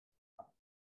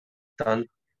Done.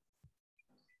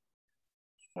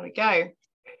 There we go.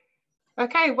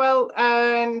 Okay, well,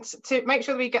 and to make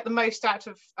sure that we get the most out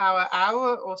of our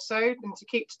hour or so and to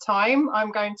keep to time,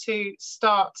 I'm going to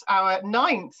start our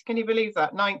 9th, can you believe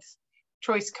that, 9th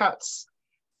Choice Cuts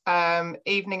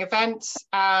evening event.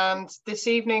 And this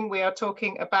evening we are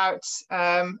talking about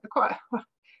so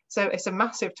it's a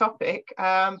massive topic,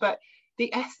 but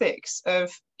the ethics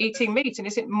of eating meat, and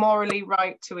is it morally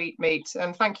right to eat meat?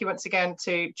 And thank you once again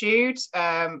to Jude,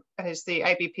 who's the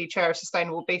ABP Chair of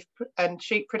Sustainable Beef and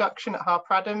Sheep Production at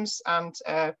Harper Adams, and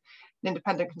an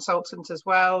independent consultant as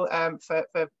well,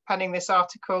 for penning this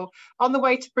article on the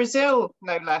way to Brazil,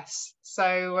 no less.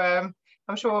 So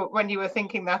I'm sure when you were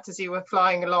thinking that as you were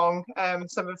flying along,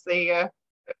 some of the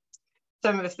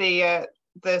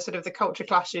sort of the culture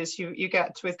clashes you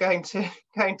get with going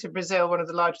to Brazil, one of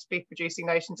the largest beef producing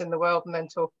nations in the world,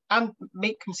 and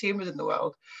meat consumers in the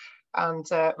world, and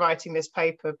writing this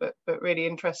paper, but really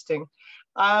interesting.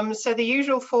 So the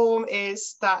usual form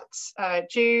is that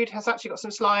Jude has actually got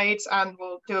some slides, and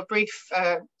we'll do a brief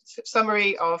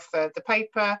summary of the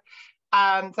paper,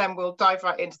 and then we'll dive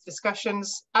right into the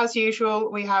discussions. As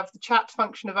usual, we have the chat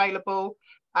function available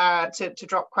to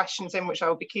drop questions in, which I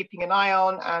will be keeping an eye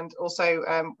on, and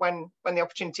also when the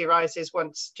opportunity arises,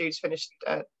 once Jude's finished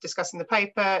discussing the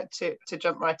paper, to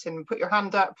jump right in and put your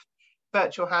hand up,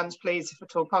 virtual hands please, if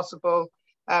at all possible,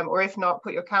 or if not,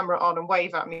 put your camera on and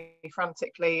wave at me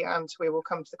frantically, and we will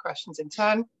come to the questions in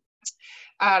turn.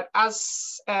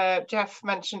 As Jeff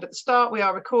mentioned at the start, we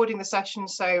are recording the session,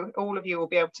 so all of you will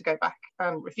be able to go back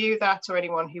and review that, or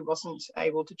anyone who wasn't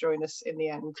able to join us in the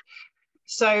end.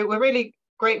 So we're really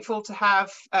grateful to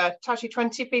have actually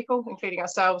 20 people, including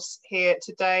ourselves, here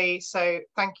today. So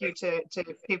thank you to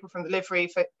people from the livery,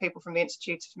 for people from the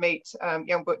Institute of Meat,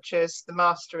 Young Butchers, the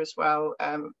Master as well,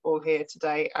 all here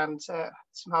today, and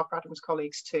some Harper Adams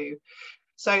colleagues too.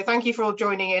 So thank you for all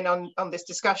joining in on this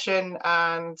discussion,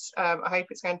 and I hope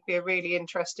it's going to be a really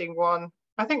interesting one.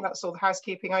 I think that's all the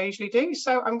housekeeping I usually do,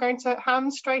 so I'm going to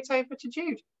hand straight over to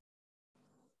Jude.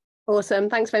 Awesome.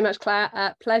 Thanks very much,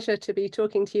 Claire. Pleasure to be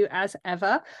talking to you as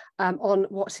ever on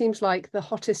what seems like the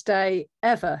hottest day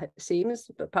ever, it seems,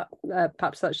 but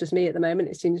perhaps that's just me at the moment.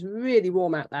 It seems really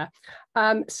warm out there.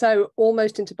 So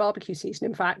almost into barbecue season,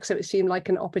 in fact, so it seemed like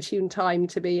an opportune time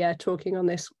to be talking on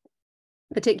this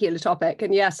particular topic.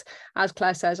 And yes, as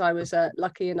Claire says, I was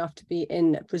lucky enough to be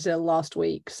in Brazil last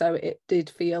week, so it did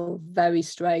feel very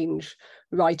strange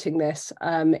writing this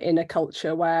in a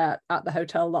culture where at the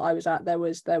hotel that I was at there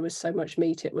was so much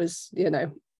meat. It was, you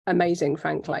know, amazing,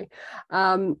 frankly.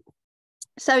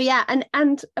 So yeah,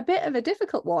 and a bit of a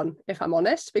difficult one, if I'm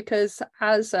honest, because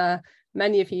as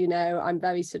many of you know, I'm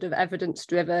very sort of evidence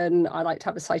driven. I like to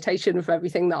have a citation for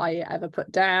everything that I ever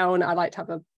put down. I like to have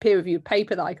a peer-reviewed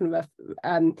paper that I can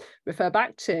refer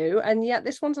back to. And yet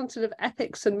this one's on sort of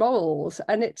ethics and morals.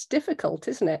 And it's difficult,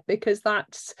 isn't it? Because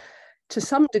that's to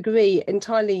some degree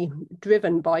entirely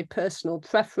driven by personal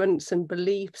preference and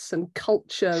beliefs and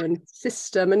culture and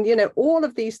system. And, you know, all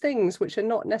of these things which are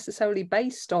not necessarily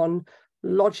based on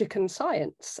logic and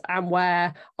science, and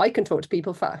where I can talk to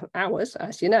people for hours,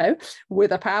 as you know,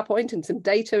 with a PowerPoint and some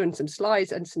data and some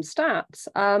slides and some stats,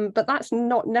 but that's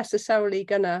not necessarily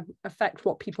going to affect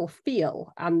what people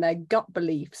feel and their gut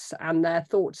beliefs and their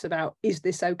thoughts about, is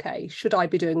this okay? Should I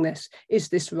be doing this? Is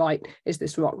this right? Is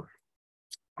this wrong?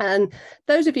 And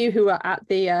those of you who were at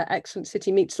the Excellent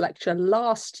City Meats lecture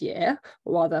last year,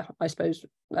 or rather, I suppose,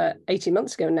 18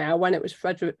 months ago now, when it was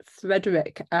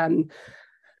Frederick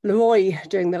Leroy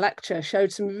doing the lecture,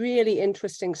 showed some really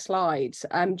interesting slides,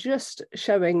 just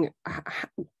showing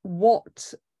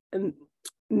what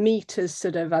meat has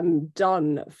sort of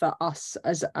done for us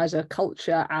as a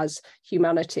culture, as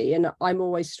humanity. And I'm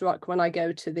always struck when I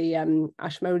go to the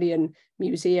Ashmolean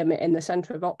Museum in the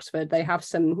centre of Oxford. They have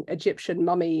some Egyptian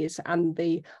mummies, and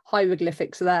the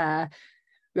hieroglyphics there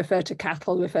refer to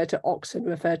cattle, refer to oxen,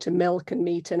 refer to milk and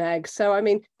meat and eggs. So, I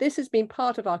mean, this has been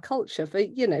part of our culture for,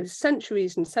 you know,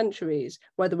 centuries and centuries,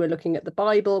 whether we're looking at the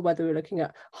Bible, whether we're looking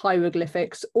at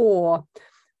hieroglyphics or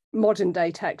modern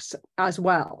day texts as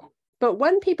well. But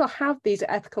when people have these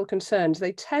ethical concerns,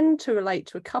 they tend to relate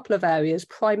to a couple of areas,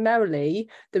 primarily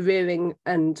the rearing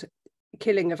and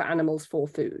killing of animals for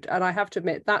food. And I have to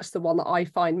admit, that's the one that I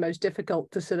find most difficult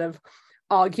to sort of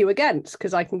argue against,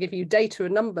 because I can give you data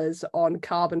and numbers on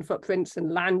carbon footprints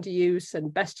and land use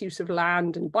and best use of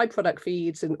land and byproduct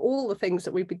feeds and all the things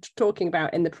that we've been talking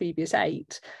about in the previous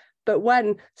 8. But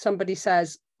when somebody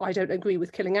says, I don't agree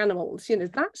with killing animals, you know,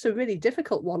 that's a really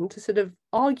difficult one to sort of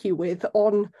argue with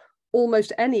on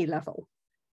almost any level.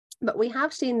 But we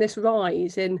have seen this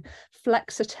rise in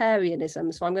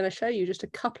flexitarianism. So I'm going to show you just a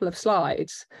couple of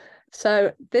slides.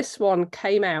 So this one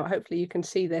came out, hopefully you can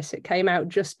see this, it came out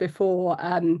just before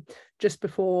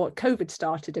COVID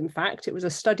started. In fact, it was a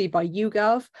study by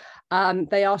YouGov.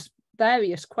 They asked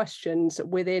various questions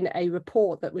within a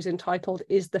report that was entitled,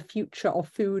 "Is the Future of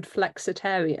Food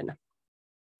Flexitarian?"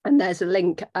 And there's a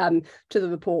link to the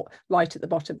report right at the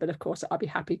bottom, but of course I'll be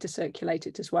happy to circulate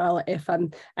it as well if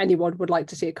anyone would like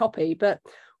to see a copy. But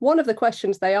one of the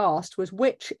questions they asked was,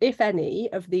 which, if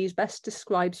any, of these best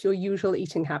describes your usual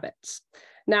eating habits?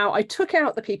 Now, I took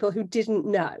out the people who didn't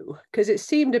know, because it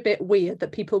seemed a bit weird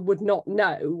that people would not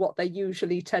know what they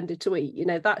usually tended to eat. You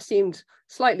know, that seemed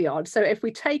slightly odd. So if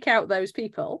we take out those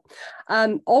people,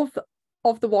 of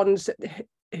the ones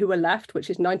who were left, which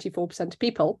is 94% of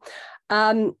people,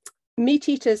 meat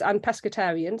eaters and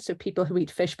pescatarians, so people who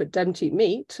eat fish but don't eat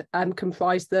meat,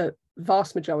 comprise the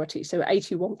vast majority, so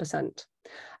 81%.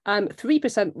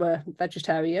 3% were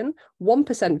vegetarian,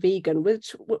 1% vegan,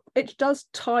 which it does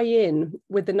tie in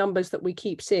with the numbers that we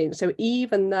keep seeing. So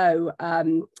even though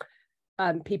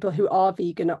people who are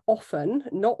vegan are often,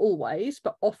 not always,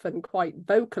 but often quite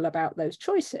vocal about those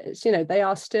choices, you know, they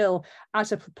are still,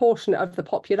 as a proportion of the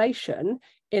population,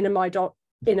 in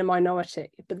a minority.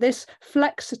 But this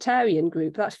flexitarian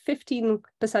group, that's 15%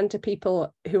 of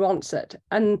people who answered.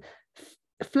 And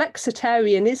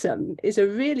flexitarianism is a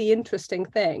really interesting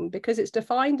thing because it's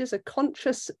defined as a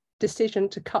conscious decision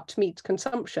to cut meat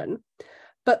consumption,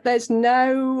 but there's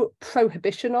no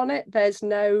prohibition on it. There's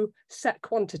no set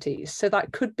quantities. So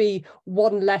that could be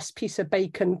one less piece of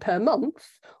bacon per month,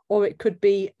 or it could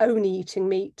be only eating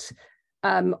meat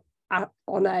on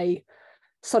a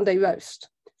Sunday roast,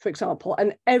 for example,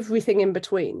 and everything in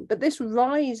between. But this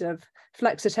rise of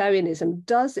flexitarianism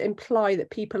does imply that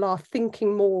people are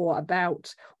thinking more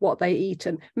about what they eat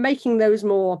and making those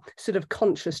more sort of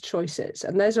conscious choices.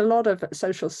 And there's a lot of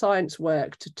social science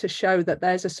work to show that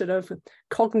there's a sort of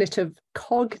cognitive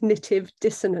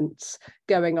dissonance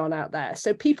going on out there.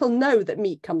 So people know that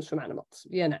meat comes from animals,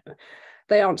 you know.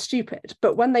 They aren't stupid,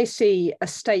 but when they see a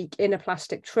steak in a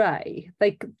plastic tray,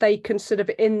 they can sort of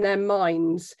in their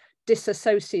minds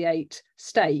disassociate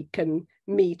steak and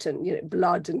meat and, you know,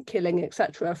 blood and killing,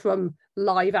 etc., from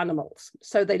live animals.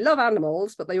 So they love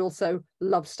animals, but they also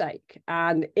love steak,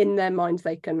 and in their minds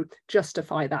they can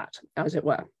justify that, as it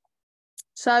were.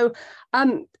 So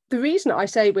the reason I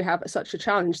say we have such a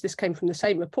challenge, this came from the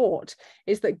same report,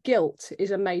 is that guilt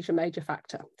is a major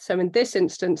factor. So in this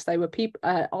instance, they were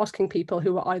asking people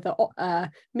who were either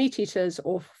meat eaters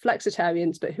or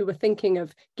flexitarians, but who were thinking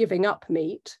of giving up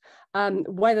meat,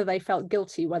 whether they felt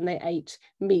guilty when they ate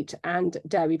meat and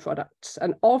dairy products.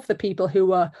 And of the people who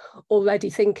were already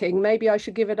thinking, maybe I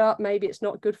should give it up, maybe it's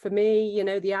not good for me, you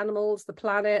know, the animals, the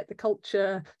planet, the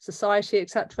culture, society,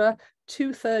 etc.,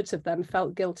 2/3 of them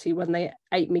felt guilty when they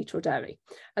ate meat or dairy.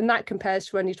 And that compares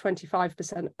to only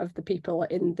 25% of the people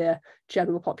in the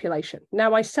general population.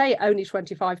 Now, I say only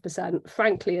 25%,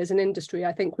 frankly, as an industry,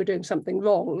 I think we're doing something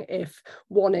wrong if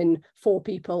 1 in 4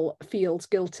 people feels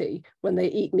guilty when they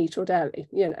eat meat or dairy,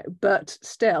 you know. But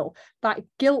still, that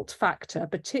guilt factor,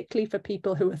 particularly for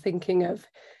people who are thinking of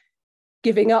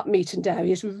giving up meat and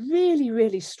dairy, is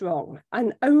really strong.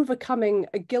 And overcoming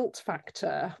a guilt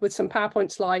factor with some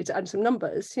PowerPoint slides and some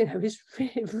numbers, you know, is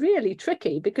really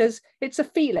tricky, because it's a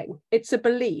feeling, it's a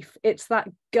belief, it's that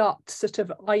gut sort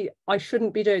of, I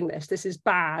shouldn't be doing this, this is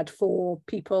bad for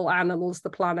people, animals,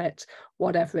 the planet,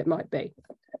 whatever it might be.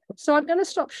 So I'm going to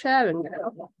stop sharing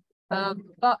now,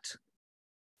 but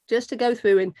just to go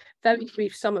through in very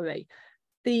brief summary,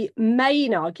 the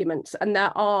main arguments, and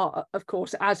there are, of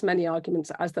course, as many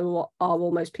arguments as there are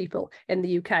almost people in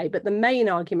the UK, but the main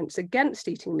arguments against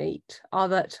eating meat are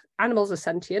that animals are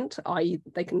sentient, i.e.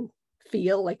 they can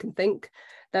feel, they can think,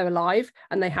 they're alive,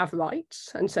 and they have rights.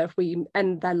 And so if we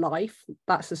end their life,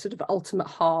 that's a sort of ultimate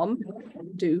harm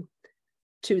due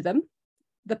to them.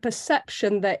 The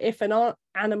perception that if an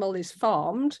animal is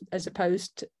farmed, as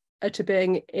opposed to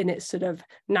being in its sort of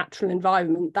natural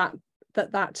environment,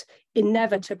 that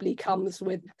inevitably comes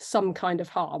with some kind of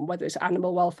harm, whether it's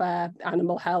animal welfare,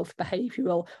 animal health,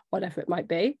 behavioural, whatever it might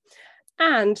be.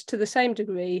 And to the same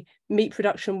degree, meat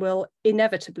production will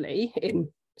inevitably, in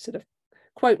sort of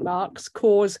quote marks,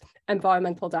 cause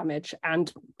environmental damage and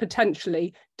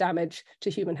potentially damage to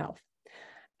human health.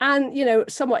 And, you know,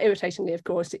 somewhat irritatingly, of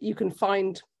course, you can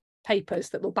find papers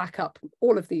that will back up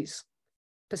all of these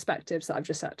perspectives that I've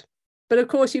just said. But of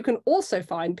course, you can also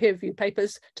find peer-reviewed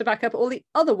papers to back up all the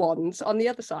other ones on the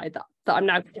other side that I'm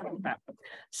now talking about.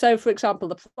 So, for example,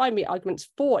 the primary arguments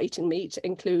for eating meat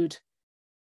include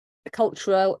the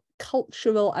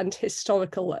cultural and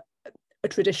historical a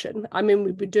tradition. I mean,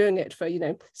 we've been doing it for,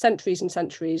 centuries and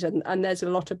centuries, and there's a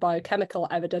lot of biochemical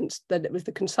evidence that it was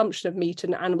the consumption of meat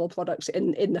and animal products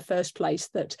in the first place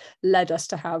that led us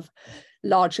to have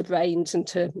larger brains and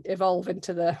to evolve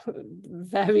into the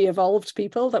very evolved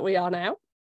people that we are now.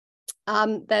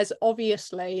 There's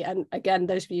obviously, and again,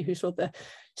 those of you who saw the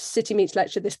City Meats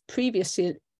lecture this previous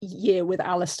year with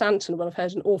Alice Stanton will have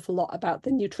heard an awful lot about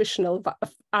the nutritional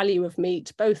value of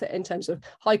meat, both in terms of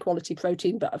high quality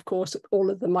protein, but of course all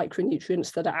of the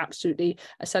micronutrients that are absolutely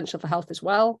essential for health as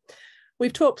well.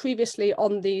 We've talked previously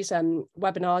on these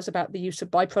webinars about the use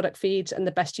of byproduct feeds and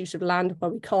the best use of land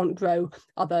where we can't grow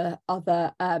other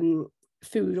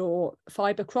food or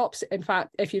fibre crops. In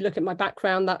fact, if you look at my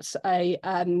background, that's a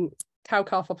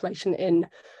cow-calf operation in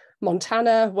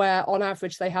Montana, where on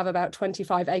average they have about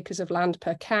 25 acres of land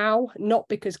per cow, not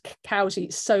because cows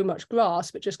eat so much grass,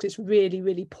 but just because it's really,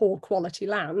 really poor quality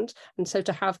land. And so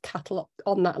to have cattle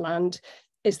on that land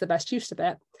is the best use of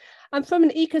it. And from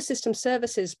an ecosystem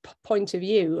services point of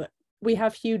view, we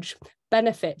have huge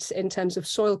benefits in terms of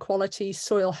soil quality,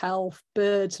 soil health,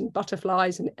 birds and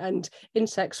butterflies and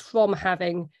insects from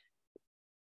having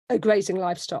a grazing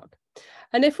livestock.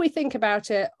 And if we think about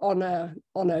it on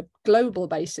a global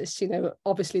basis,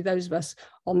 obviously those of us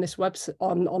on this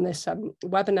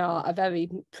webinar are very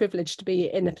privileged to be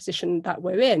in the position that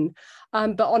we're in.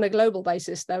 But on a global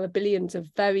basis, there are billions of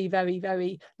very, very,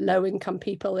 very low income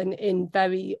people in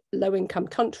very low income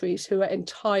countries who are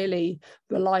entirely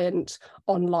reliant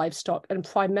on livestock, and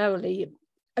primarily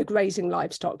a grazing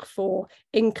livestock, for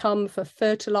income, for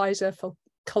fertilizer, for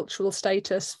cultural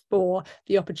status, for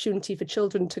the opportunity for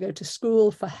children to go to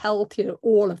school, for health,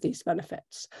 all of these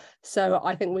benefits. So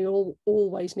I think we all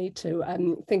always need to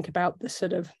think about the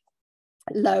sort of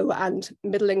low and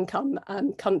middle income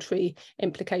country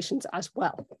implications as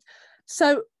well.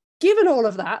 So given all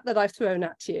of that I've thrown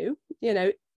at you,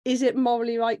 is it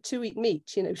morally right to eat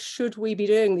meat? Should we be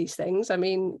doing these things? I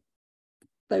mean,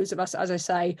 those of us, as I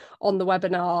say, on the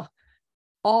webinar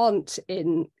aren't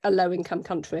in a low-income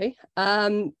country.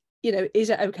 Is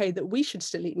it okay that we should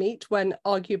still eat meat when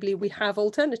arguably we have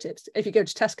alternatives? If you go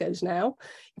to Tesco's now,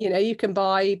 you can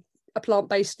buy a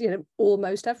plant-based,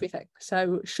 almost everything.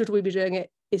 So should we be doing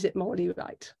it? Is it morally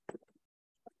right?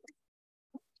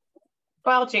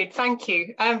 Well, Jude, thank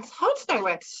you. It's hard to know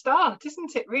where to start,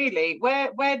 isn't it, really?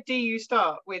 Where do you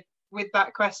start with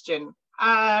that question?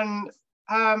 And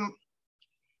I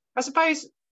suppose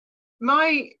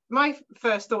my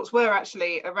first thoughts were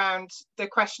actually around the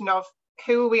question of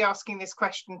who are we asking this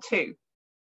question to?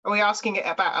 Are we asking it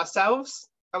about ourselves?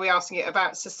 Are we asking it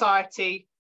about society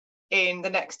in the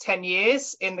next 10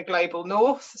 years in the global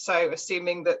north? So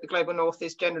assuming that the global north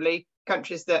is generally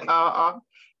countries that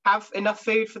have enough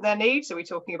food for their needs. Are we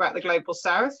talking about the global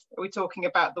south? Are we talking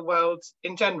about the world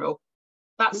in general?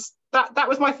 That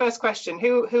was my first question.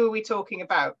 Who are we talking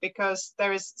about? Because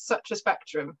there is such a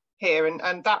spectrum here,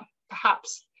 and that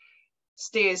perhaps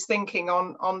steers thinking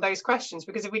on those questions,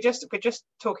 because if we're just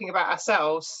talking about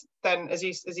ourselves, then as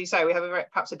you say, we have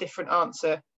perhaps a different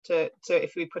answer to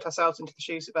if we put ourselves into the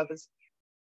shoes of others.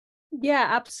 Yeah,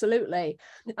 absolutely.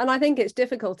 And I think it's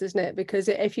difficult, isn't it? Because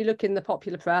if you look in the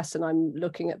popular press, and I'm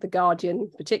looking at The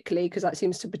Guardian particularly, because that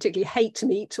seems to particularly hate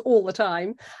meat all the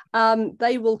time,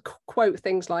 they will quote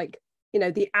things like,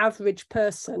 the average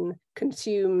person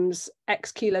consumes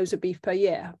X kilos of beef per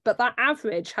year, but that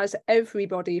average has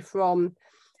everybody from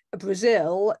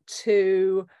Brazil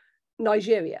to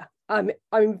Nigeria.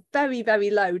 I'm very, very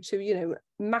low to,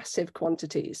 massive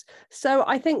quantities. So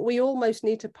I think we almost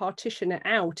need to partition it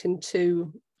out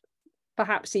into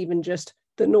perhaps even just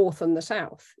the north and the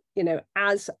south,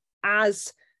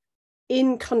 as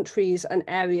in countries and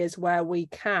areas where we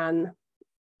can,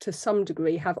 to some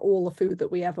degree, have all the food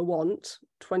that we ever want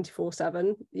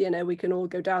 24/7. We can all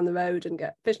go down the road and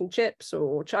get fish and chips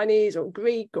or Chinese or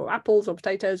Greek or apples or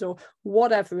potatoes or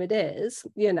whatever it is.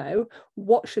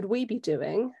 What should we be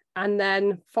doing? And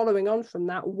then following on from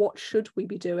that, what should we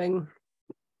be doing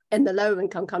in the lower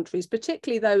income countries,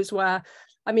 particularly those where,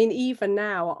 even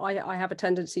now I have a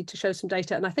tendency to show some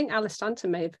data, and I think Alice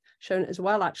Stanton may have shown it as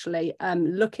well, actually,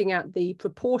 looking at the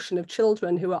proportion of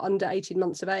children who are under 18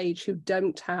 months of age who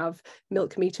don't have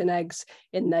milk, meat and eggs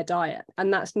in their diet.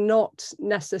 And that's not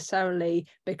necessarily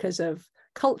because of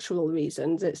cultural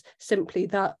reasons. It's simply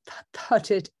that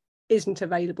it isn't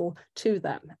available to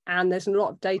them. And there's a lot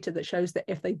of data that shows that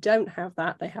if they don't have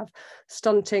that, they have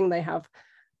stunting, they have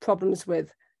problems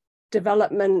with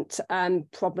development and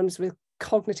problems with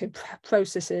cognitive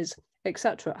processes,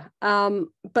 etc.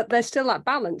 But there's still that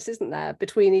balance, isn't there,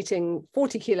 between eating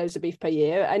 40 kilos of beef per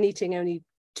year and eating only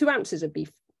 2 ounces of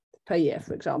beef per year,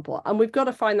 for example. And we've got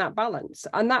to find that balance.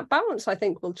 And that balance, I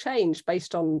think, will change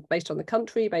based on the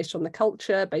country, based on the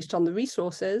culture, based on the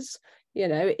resources. You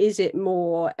know, is it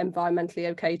more environmentally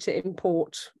okay to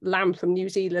import lamb from New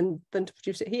Zealand than to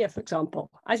produce it here, for example?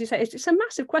 As you say, it's a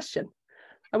massive question.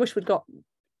 I wish we'd got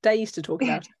days to talk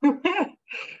about.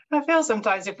 I feel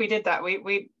sometimes if we did that,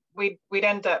 we'd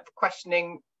end up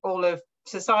questioning all of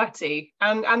society.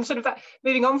 And sort of that,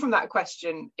 moving on from that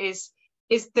question is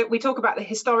that we talk about the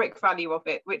historic value of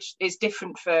it, which is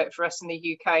different for us in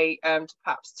the UK to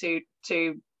perhaps to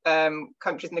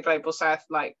countries in the global south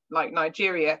like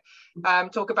Nigeria.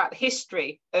 Talk about the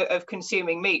history of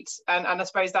consuming meat, and I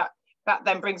suppose that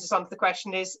then brings us on to the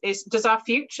question is does our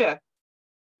future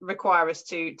require us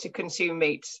to consume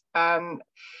meat?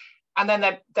 And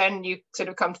then you sort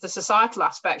of come to the societal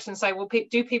aspects and say, well,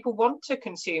 do people want to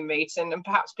consume meat? And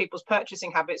perhaps people's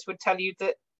purchasing habits would tell you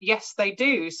that yes, they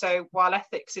do. So while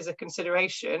ethics is a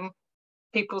consideration,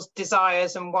 people's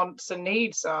desires and wants and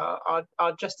needs are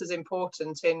just as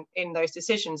important in those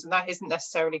decisions, and that isn't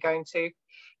necessarily going to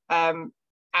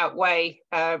outweigh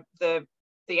the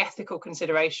ethical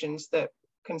considerations that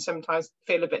can sometimes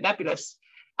feel a bit nebulous.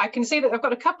 I can see that I've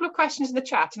got a couple of questions in the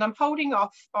chat, and I'm holding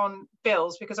off on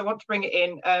Bill's because I want to bring it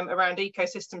in around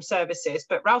ecosystem services,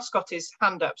 but Ralph's got his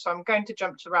hand up, so I'm going to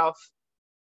jump to Ralph.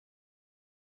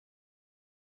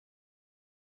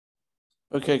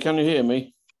 Okay, can you hear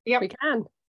me? Yeah, we can.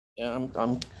 Yeah,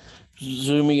 I'm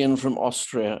zooming in from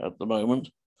Austria at the moment.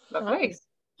 Lovely.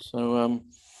 So,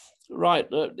 right,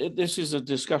 this is a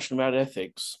discussion about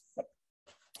ethics,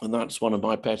 and that's one of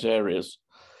my pet areas.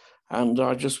 And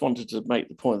I just wanted to make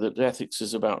the point that ethics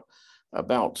is about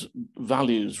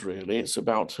values, really. It's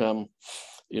about,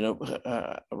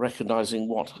 recognizing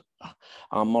what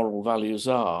our moral values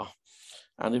are.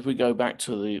 And if we go back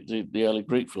to the early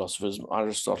Greek philosophers,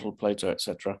 Aristotle, Plato,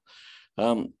 etc.,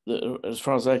 as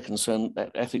far as they're concerned,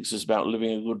 ethics is about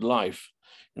living a good life.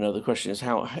 You know, the question is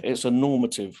how it's a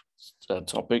normative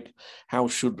topic. How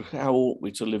ought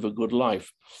we to live a good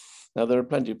life? Now, there are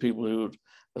plenty of people who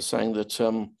are saying that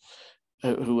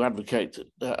who advocate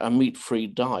a meat-free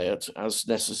diet as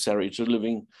necessary to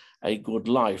living a good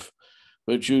life.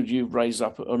 But Jude, you've raised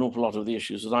up an awful lot of the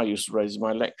issues that I used to raise in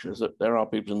my lectures, that there are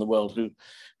people in the world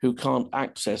who can't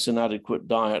access an adequate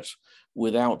diet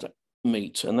without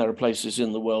meat. And there are places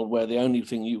in the world where the only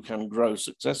thing you can grow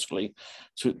successfully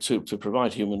to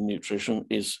provide human nutrition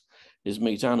is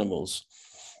meat animals.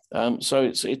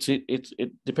 So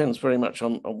it depends very much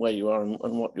on where you are and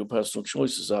what your personal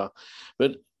choices are.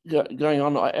 But going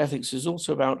on, ethics is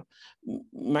also about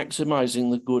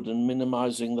maximizing the good and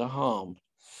minimizing the harm.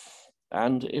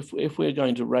 And if we're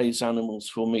going to raise animals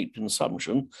for meat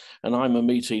consumption, and I'm a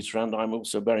meat eater and I'm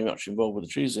also very much involved with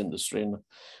the cheese industry and a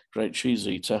great cheese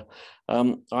eater,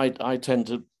 I tend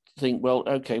to think, well,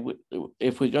 okay,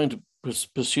 if we're going to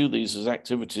pursue these as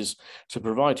activities to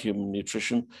provide human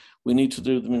nutrition, we need to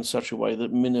do them in such a way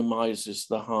that minimizes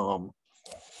the harm.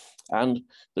 And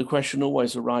the question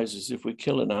always arises, if we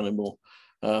kill an animal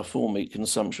for meat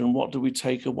consumption, what do we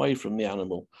take away from the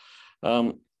animal?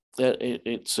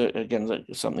 It's again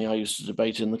something I used to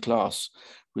debate in the class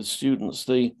with students.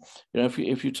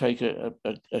 If you take a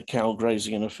cow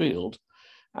grazing in a field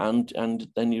and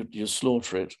then you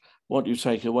slaughter it, what you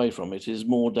take away from it is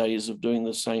more days of doing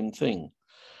the same thing.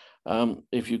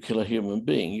 If you kill a human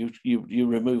being, you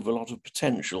remove a lot of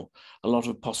potential, a lot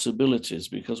of possibilities,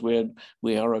 because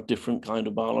we are a different kind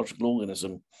of biological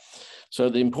organism. So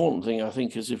the important thing, I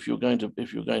think, is if you're going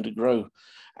to grow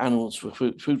animals for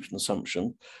food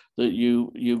consumption, that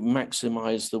you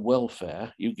maximize the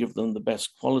welfare, you give them the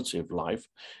best quality of life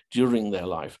during their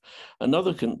life.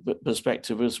 Another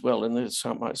perspective as well, and this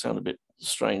might sound a bit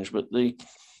strange, but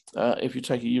if you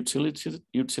take a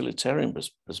utilitarian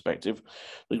perspective,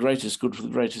 the greatest good for the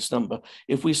greatest number.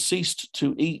 If we ceased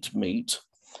to eat meat,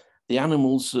 the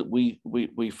animals that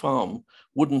we farm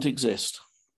wouldn't exist.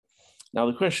 Now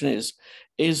the question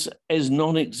is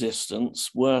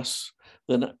non-existence worse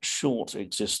than short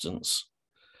existence?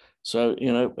 So,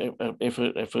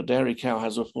 if a dairy cow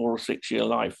has a 4 or 6 year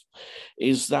life,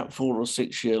 is that 4 or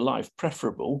 6 year life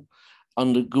preferable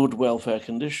under good welfare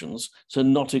conditions to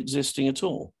not existing at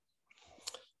all?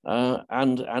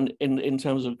 And in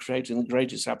terms of creating the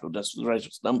greatest happiness for the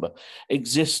greatest number,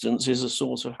 existence is a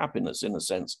source of happiness in a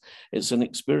sense. It's an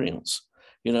experience.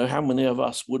 How many of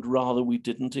us would rather we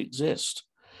didn't exist?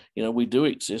 We do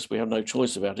exist. We have no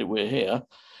choice about it. We're here.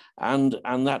 And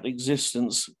that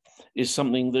existence is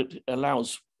something that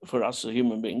allows for us as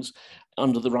human beings,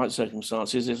 under the right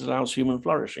circumstances, it allows human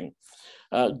flourishing.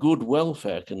 Good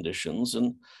welfare conditions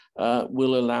and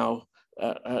will allow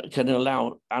can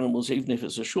allow animals, even if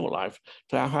it's a short life,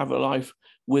 to have a life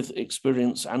with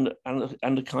experience and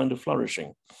a kind of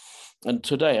flourishing. And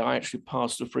today I actually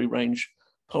passed a free-range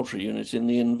poultry unit in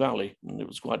the Inn Valley, and it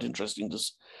was quite interesting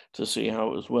to see how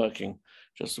it was working.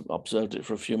 Just observed it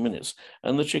for a few minutes,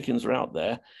 and the chickens are out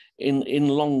there in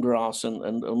long grass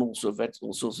and also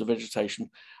all sorts of vegetation,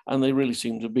 and they really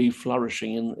seem to be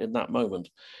flourishing in that moment.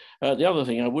 The other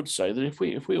thing I would say, that if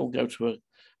we all go to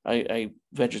a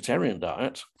vegetarian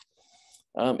diet,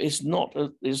 it's not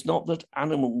that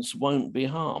animals won't be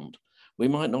harmed. We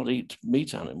might not eat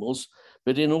meat animals,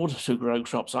 but in order to grow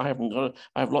crops, I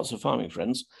have lots of farming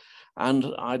friends, and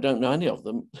I don't know any of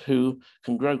them who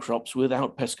can grow crops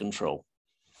without pest control.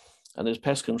 And there's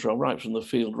pest control right from the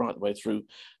field right the way through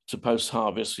to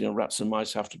post-harvest. Rats and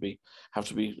mice have to be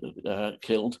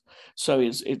killed. So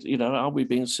are we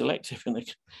being selective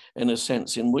in a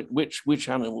sense in which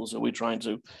animals are we trying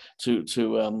to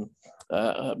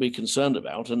be concerned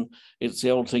about? And it's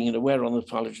the old thing, where on the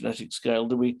phylogenetic scale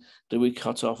do we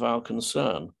cut off our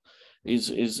concern? Is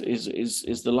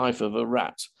the life of a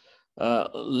rat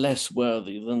less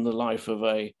worthy than the life of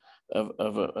a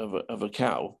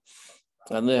cow?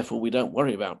 And therefore we don't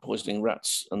worry about poisoning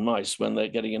rats and mice when they're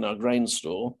getting in our grain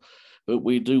store, but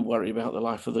we do worry about the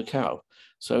life of the cow.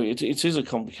 So it is a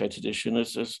complicated issue, and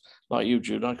it's like you,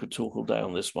 Jude, I could talk all day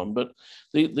on this one, but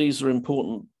these are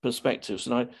important perspectives.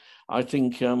 And I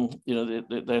think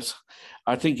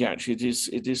I think actually it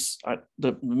is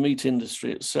the meat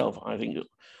industry itself, I think it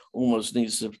almost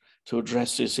needs to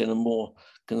address this in a more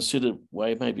considered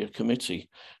way, maybe a committee,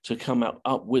 to come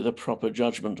up with a proper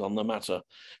judgment on the matter.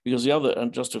 Because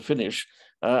and just to finish,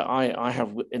 I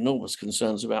have enormous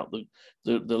concerns about the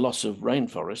loss of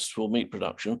rainforests for meat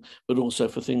production, but also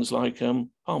for things like palm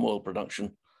oil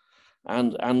production.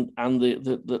 And when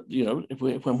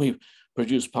we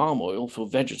produce palm oil for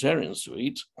vegetarians to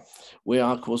eat, we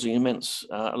are causing immense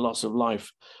loss of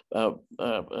life,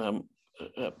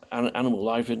 animal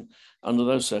life under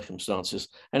those circumstances.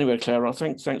 Anyway, Claire,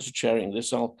 thanks for sharing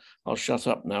this. I'll shut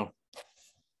up now.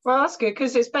 Well, that's good,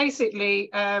 because it's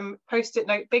basically post-it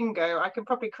note bingo. I can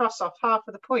probably cross off half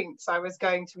of the points I was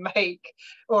going to make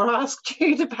or ask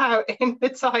Jude about in the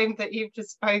time that you've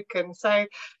just spoken. So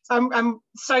I'm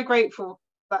so grateful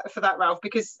for that, Ralph,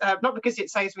 because not because it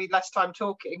saves me less time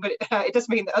talking, but it does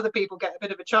mean that other people get a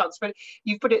bit of a chance. But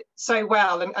you've put it so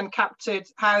well and captured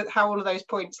how all of those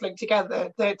points link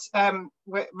together that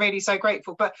we're really so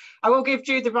grateful. But I will give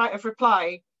Jude the right of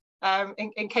reply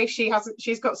in case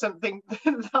she's got something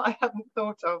that I hadn't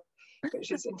thought of,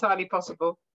 which is entirely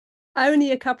possible.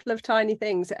 Only a couple of tiny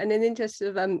things, and in interest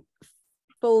of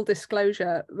full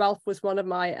disclosure, Ralph was one of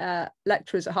my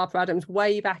lecturers at Harper Adams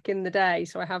way back in the day,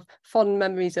 so I have fond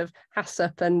memories of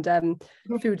HACCP and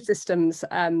food systems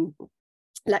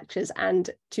lectures and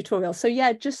tutorials. So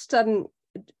yeah, just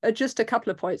a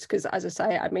couple of points, because as I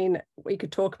say, I mean, we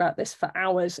could talk about this for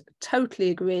hours.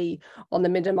 Totally agree on the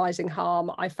minimizing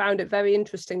harm. I found it very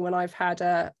interesting when I've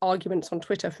had arguments on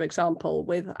Twitter, for example,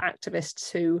 with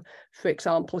activists who, for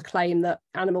example, claim that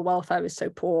animal welfare is so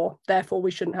poor, therefore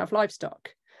we shouldn't have livestock.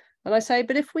 And I say,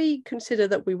 but if we consider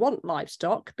that we want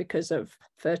livestock because of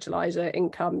fertilizer,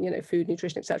 income, food,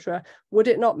 nutrition, etc., would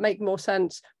it not make more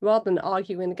sense, rather than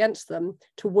arguing against them,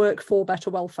 to work for better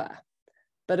welfare?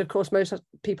 But of course, most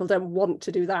people don't want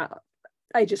to do that.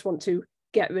 They just want to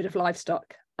get rid of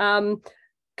livestock.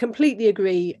 Completely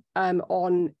agree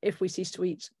on if we cease to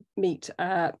eat meat,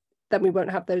 then we won't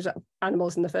have those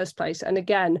animals in the first place. And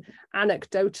again,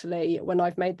 anecdotally, when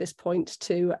I've made this point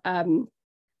to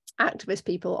activist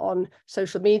people on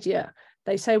social media,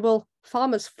 they say, well,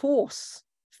 farmers force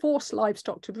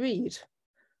livestock to breed.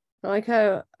 And I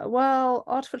go, well,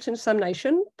 artificial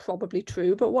insemination, probably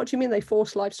true, but what do you mean they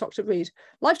force livestock to breed?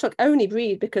 Livestock only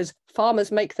breed because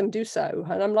farmers make them do so.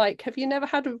 And I'm like, have you never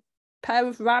had a pair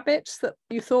of rabbits that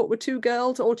you thought were 2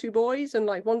 girls or 2 boys, and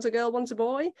like one's a girl, one's a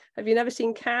boy? Have you never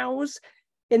seen cows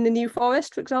in the New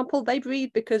Forest, for example? They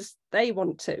breed because they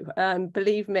want to.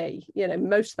 Believe me,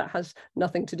 most of that has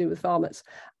nothing to do with farmers.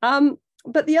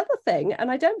 But the other thing,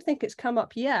 and I don't think it's come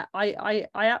up yet, I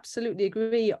absolutely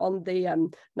agree on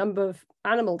the number of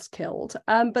animals killed.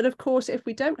 But of course, if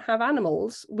we don't have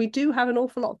animals, we do have an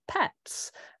awful lot of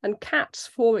pets. And cats,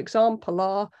 for example,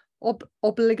 are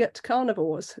obligate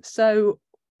carnivores. So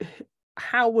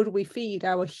how would we feed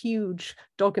our huge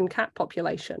dog and cat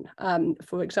population,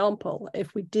 for example,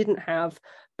 if we didn't have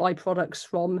byproducts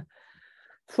from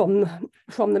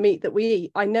the meat that we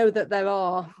eat? I know that there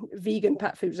are vegan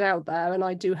pet foods out there, and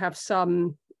I do have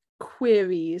some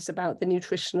queries about the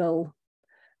nutritional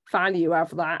value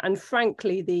out of that, and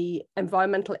frankly the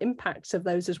environmental impacts of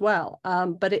those as well.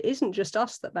 But it isn't just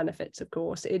us that benefits, of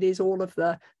course, it is all of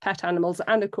the pet animals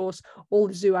and of course all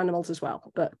the zoo animals as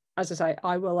well. But as I say,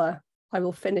 I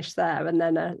will finish there and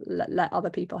then let other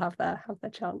people have their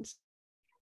chance.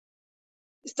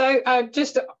 So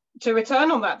just to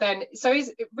return on that then, so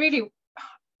is it really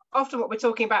often what we're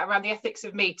talking about around the ethics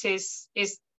of meat is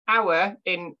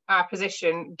in our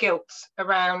position guilt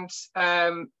around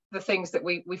the things that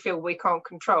we feel we can't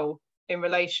control in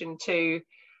relation to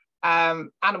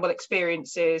animal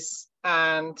experiences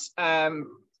and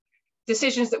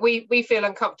decisions that we feel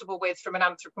uncomfortable with from an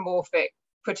anthropomorphic,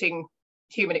 putting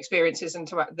human experiences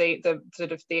into the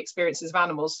sort of the experiences of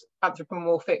animals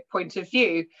anthropomorphic point of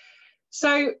view.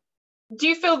 So do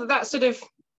you feel that that's sort of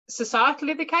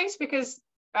societally the case? Because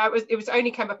it was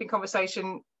only came up in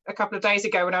conversation a couple of days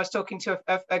ago when I was talking to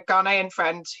a Ghanaian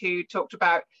friend who talked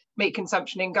about meat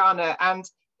consumption in Ghana, and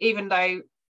even though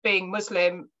being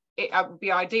Muslim it would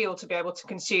be ideal to be able to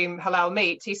consume halal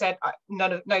meat, he said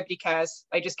nobody cares,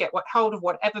 they just get hold of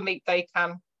whatever meat they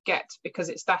can get because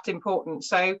it's that important.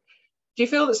 So do you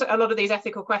feel that a lot of these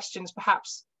ethical questions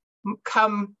perhaps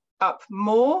come up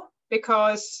more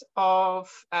because of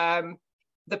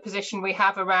the position we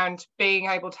have around being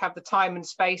able to have the time and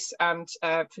space and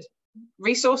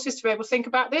resources to be able to think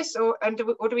about this, or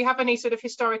do we have any sort of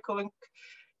historical and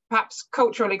perhaps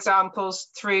cultural examples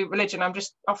through religion? I'm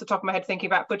just off the top of my head thinking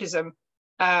about Buddhism,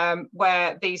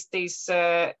 where these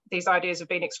ideas have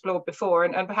been explored before,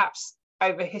 and perhaps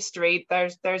over history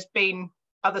there's been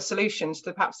other solutions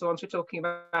to perhaps the ones we're talking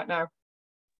about now.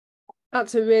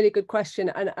 That's a really good question.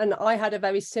 And I had a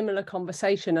very similar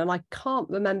conversation, and I can't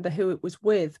remember who it was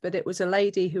with, but it was a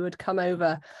lady who had come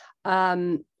over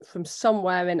from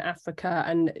somewhere in Africa,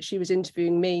 and she was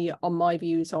interviewing me on my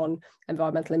views on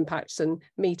environmental impacts and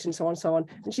meat and so on and so on.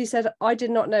 And she said, I did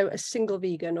not know a single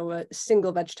vegan or a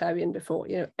single vegetarian before.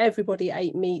 You know, everybody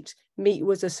ate meat. Meat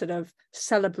was a sort of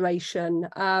celebration.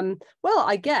 Well,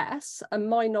 I guess, and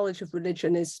my knowledge of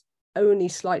religion is only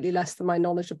slightly less than my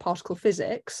knowledge of particle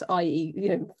physics, i.e., you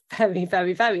know, very,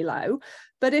 very, very low.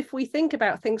 But if we think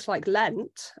about things like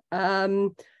Lent,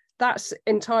 that's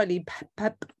entirely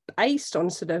based on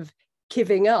sort of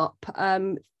giving up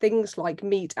things like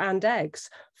meat and eggs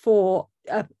for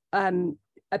a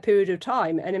period of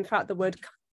time. And in fact, the word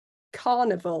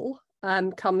carnival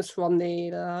comes from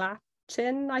the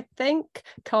Latin, I think,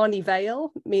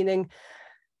 carnivale, meaning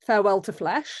farewell to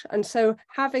flesh. And so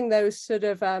having those sort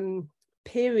of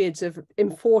periods of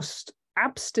enforced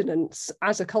abstinence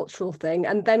as a cultural thing,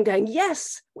 and then going,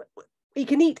 yes, we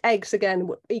can eat eggs again,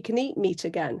 we can eat meat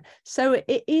again. So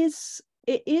it is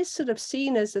sort of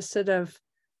seen as a sort of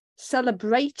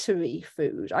celebratory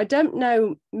food. I don't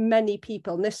know many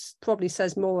people, and this probably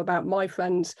says more about my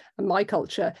friends and my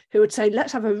culture, who would say,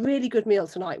 let's have a really good meal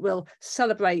tonight, we'll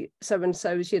celebrate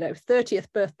so-and-so's, you know,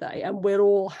 30th birthday, and we'll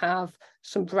all have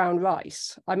some brown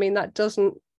rice. I mean, that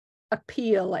doesn't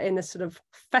appeal in a sort of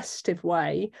festive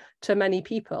way to many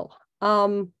people.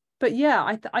 But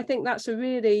yeah, I think that's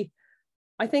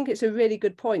I think it's a really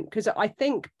good point, because I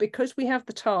think because we have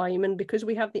the time and because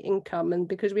we have the income and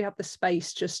because we have the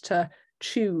space just to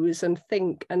choose and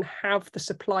think and have the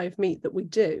supply of meat that we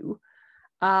do,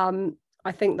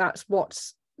 I think that's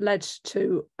what's led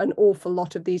to an awful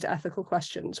lot of these ethical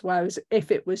questions. Whereas if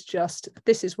it was just,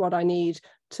 this is what I need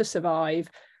to survive,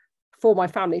 for my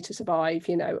family to survive,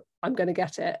 you know, I'm going to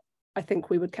get it, I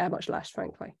think we would care much less,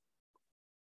 frankly.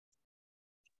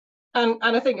 And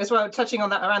I think as well, touching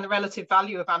on that around the relative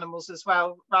value of animals as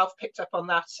well, Ralph picked up on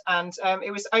that. And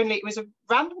it was a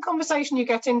random conversation you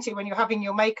get into when you're having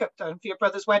your makeup done for your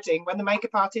brother's wedding, when the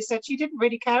makeup artist said she didn't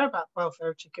really care about the welfare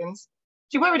of chickens.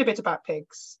 She worried a bit about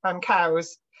pigs and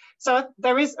cows. So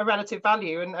there is a relative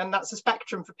value, and that's a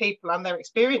spectrum for people and their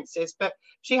experiences. But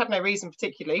she had no reason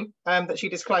particularly that she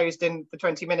disclosed in the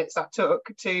 20 minutes that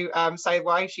took to say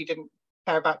why she didn't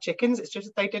care about chickens. It's just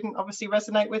that they didn't obviously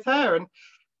resonate with her. And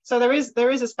so there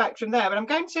is a spectrum there. But I'm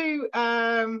going to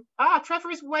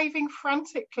Trevor is waving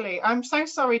frantically. I'm so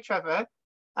sorry, Trevor.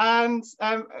 And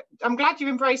I'm glad you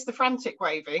embraced the frantic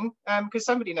waving, because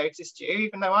somebody noticed you,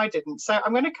 even though I didn't. So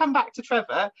I'm going to come back to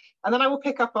Trevor, and then I will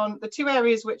pick up on the two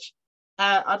areas which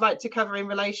I'd like to cover in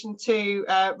relation to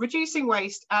reducing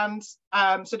waste and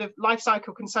sort of life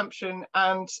cycle consumption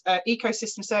and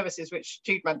ecosystem services, which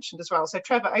Jude mentioned as well. So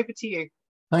Trevor, over to you.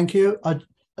 Thank you. I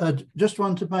just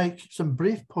want to make some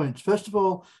brief points. First of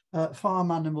all,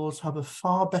 farm animals have a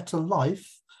far better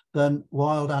life than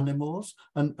wild animals.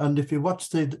 And if you watch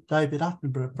the David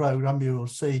Attenborough programme, you will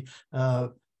see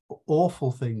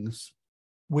awful things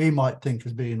we might think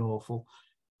as being awful.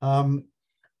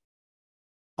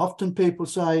 often people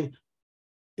say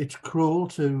it's cruel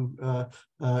to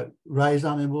raise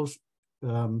animals,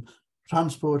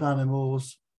 transport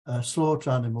animals,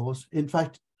 slaughter animals. In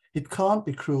fact, it can't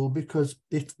be cruel because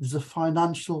there's a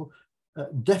financial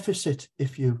deficit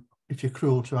if you're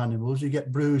cruel to animals. You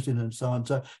get bruising and so on.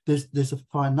 So there's a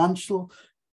financial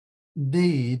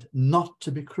need not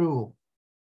to be cruel.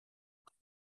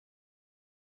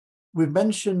 We've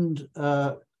mentioned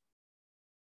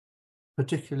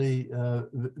particularly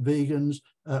vegans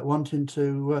wanting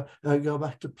to go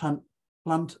back to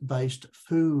plant-based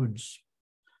foods.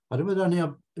 I don't know whether any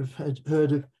of you have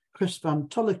heard of Chris Van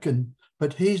Tulleken,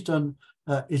 but he's done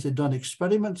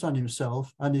experiments on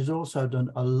himself, and he's also done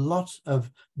a lot of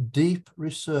deep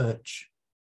research.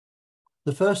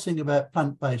 The first thing about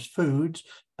plant-based foods,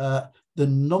 the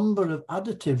number of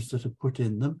additives that are put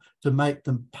in them to make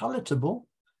them palatable.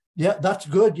 Yeah, that's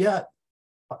good. Yeah,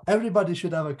 everybody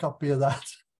should have a copy of that.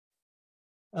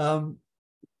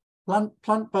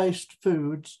 Plant-based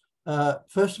foods,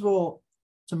 first of all,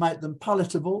 to make them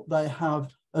palatable, they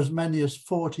have as many as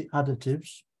 40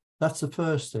 additives. That's the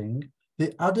first thing.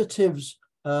 The additives,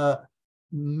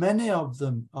 many of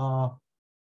them are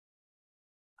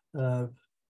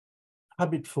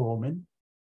habit forming,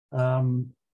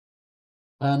 and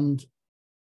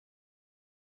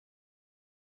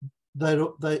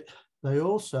they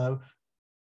also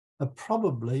are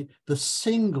probably the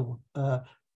single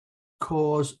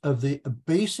cause of the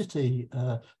obesity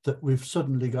that we've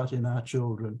suddenly got in our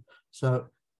children. So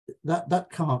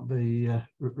that can't be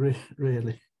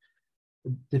really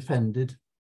defended.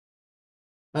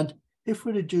 And if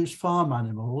we reduce farm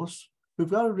animals,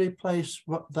 we've got to replace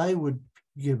what they would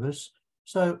give us.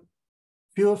 So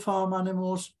fewer farm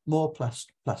animals, more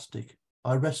plastic.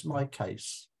 I rest my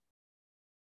case.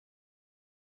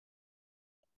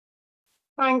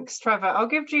 Thanks, Trevor. I'll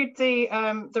give Jude the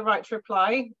right to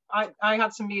reply. I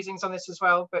had some musings on this as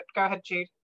well, but go ahead, Jude.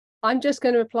 I'm just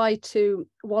going to reply to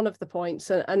one of the points,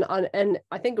 and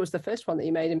I think it was the first one that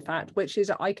you made, in fact, which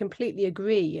is I completely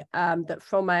agree that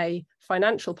from a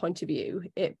financial point of view,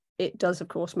 it does, of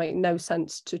course, make no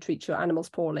sense to treat your animals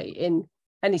poorly in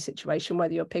any situation,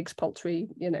 whether you're pigs, poultry,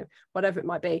 whatever it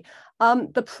might be.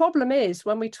 The problem is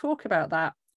when we talk about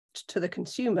that to the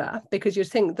consumer, because you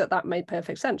think that made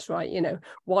perfect sense, right?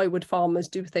 Why would farmers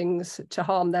do things to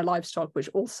harm their livestock, which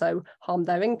also harm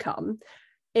their income?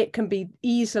 It can be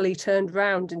easily turned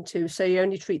around into, so you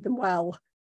only treat them well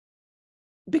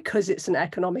because it's an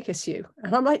economic issue.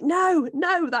 And I'm like, no,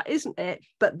 that isn't it.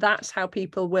 But that's how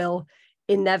people will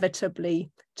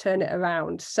inevitably turn it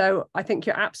around. So I think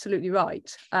you're absolutely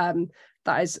right.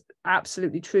 That is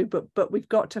absolutely true. But we've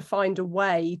got to find a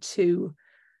way to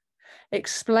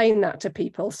explain that to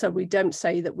people, so we don't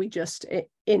say that we just,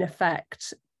 in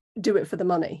effect, do it for the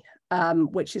money,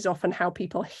 which is often how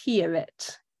people hear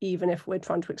it, even if we're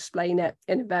trying to explain it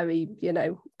in a very,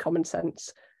 common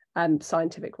sense,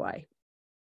 scientific way.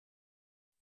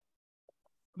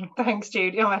 Thanks,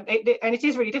 Jude. And it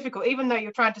is really difficult, even though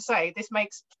you're trying to say this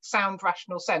makes sound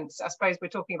rational sense. I suppose we're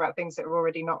talking about things that are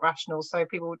already not rational, so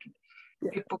people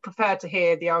prefer to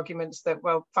hear the arguments that,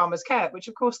 well, farmers care, which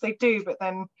of course they do, but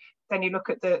then you look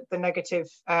at the negative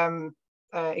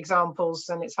examples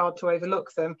and it's hard to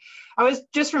overlook them. I was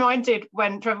just reminded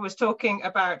when Trevor was talking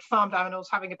about farmed animals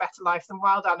having a better life than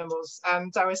wild animals,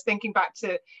 and I was thinking back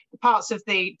to parts of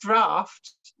the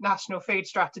draft National Food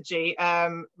Strategy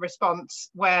response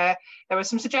where there were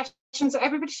some suggestions that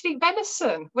everybody should eat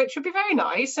venison, which would be very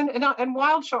nice, and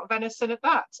wild shot venison at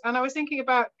that. And I was thinking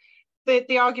about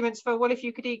the arguments for, well, if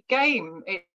you could eat game,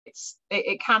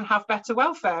 it can have better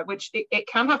welfare, which it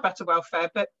can have better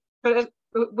welfare, but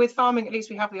with farming, at least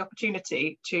we have the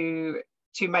opportunity to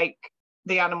make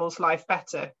the animal's life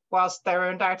better. Whilst there are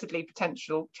undoubtedly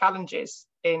potential challenges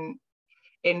in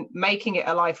making it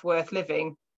a life worth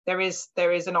living, there is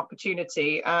an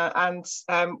opportunity, and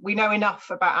we know enough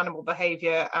about animal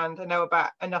behaviour and know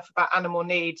enough about animal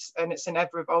needs, and it's an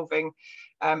ever-evolving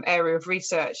area of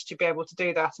research to be able to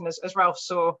do that. And as Ralph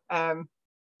saw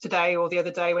today or the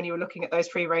other day when you were looking at those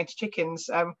free-range chickens,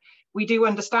 we do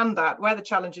understand that. Where the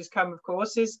challenges come, of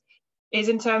course, is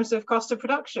in terms of cost of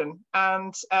production,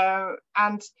 and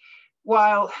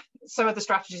while some of the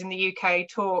strategies in the UK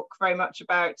talk very much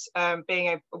about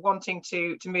wanting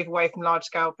to move away from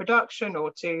large-scale production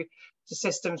or to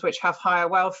systems which have higher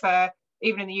welfare,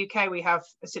 even in the UK we have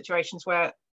situations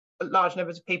where large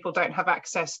numbers of people don't have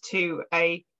access to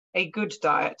a good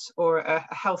diet or a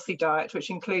healthy diet,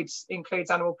 which includes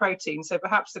animal protein. So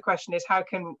perhaps the question is, how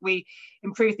can we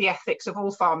improve the ethics of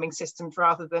all farming systems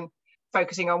rather than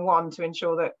focusing on one to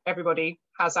ensure that everybody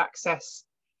has access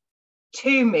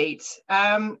to meat?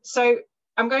 So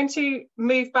I'm going to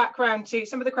move back around to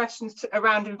some of the questions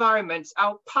around environment.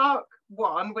 I'll park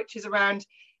one, which is around,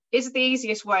 is the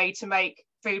easiest way to make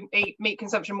meat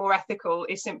consumption more ethical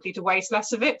is simply to waste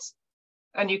less of it?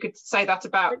 And you could say that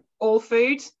about all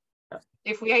food.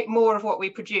 If we ate more of what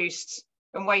we produced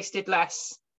and wasted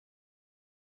less.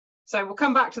 So we'll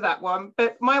come back to that one.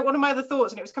 But one of my other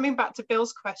thoughts, and it was coming back to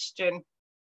Bill's question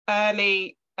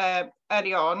early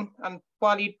on, and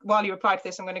while you reply to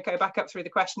this, I'm going to go back up through the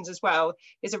questions as well,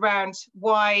 is around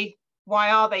why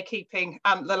are they keeping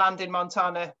the land in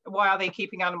Montana? Why are they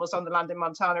keeping animals on the land in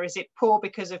Montana? Is it poor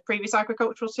because of previous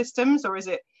agricultural systems, or is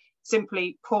it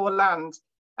simply poor land?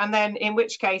 And then in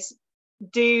which case,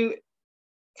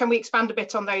 can we expand a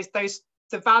bit on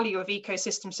the value of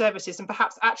ecosystem services, and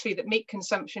perhaps actually that meat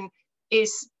consumption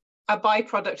is a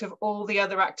byproduct of all the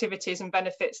other activities and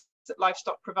benefits that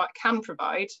livestock can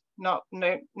provide, not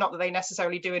that they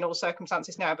necessarily do in all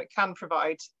circumstances now, but can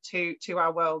provide to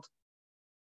our world?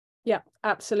 Yeah,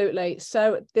 absolutely.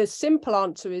 So the simple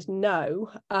answer is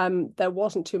no. There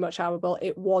wasn't too much arable.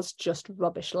 It was just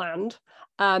rubbish land.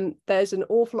 There's an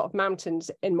awful lot of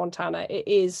mountains in Montana. It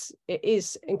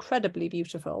is incredibly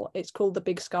beautiful. It's called the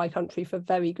Big Sky Country for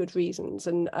very good reasons.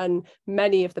 And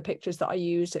many of the pictures that I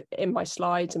use in my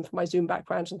slides and for my Zoom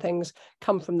backgrounds and things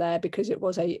come from there, because it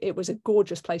was a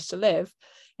gorgeous place to live.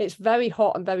 It's very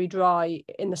hot and very dry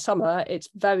in the summer. It's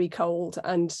very cold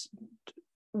and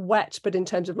wet, but in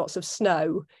terms of lots of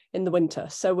snow in the winter.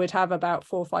 So we'd have about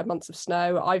 4 or 5 months of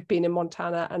snow. I've been in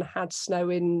Montana and had snow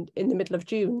in the middle of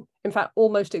June. In fact,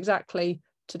 almost exactly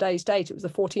today's date, it was the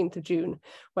 14th of June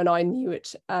when I knew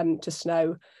it to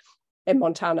snow in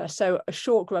Montana. So a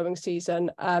short growing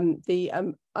season.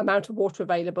 The amount of water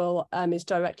available is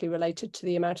directly related to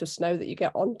the amount of snow that you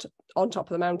get on top of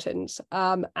the mountains.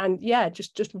 And yeah,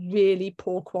 just really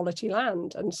poor quality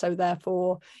land. And so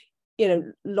therefore,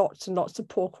 lots and lots of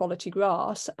poor quality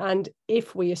grass. And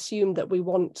if we assume that we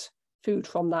want food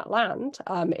from that land,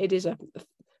 it is a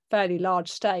fairly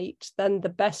large state, then the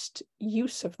best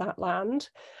use of that land,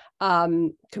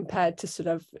 compared to sort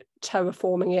of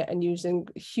terraforming it and using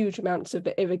huge amounts of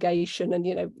irrigation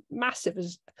and massive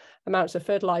amounts of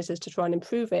fertilizers to try and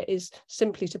improve it, is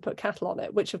simply to put cattle on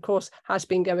it, which of course has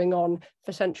been going on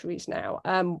for centuries now.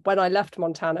 When I left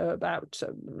Montana about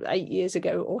 8 years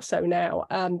ago or so now,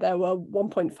 there were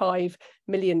 1.5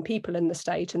 million people in the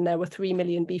state, and there were 3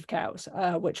 million beef cows,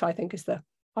 which I think is the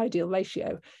ideal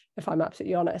ratio, if I'm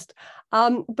absolutely honest.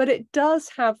 But it does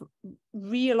have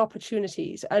real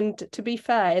opportunities. And to be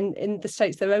fair, in the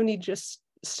States, they're only just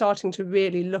starting to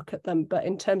really look at them. But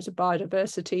in terms of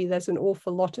biodiversity, there's an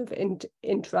awful lot of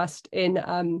interest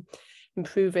in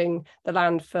improving the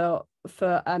land for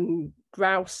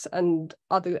grouse and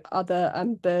other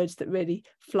birds that really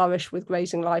flourish with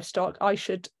grazing livestock. I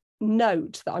should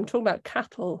note that I'm talking about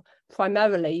cattle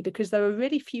primarily because there are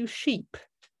really few sheep.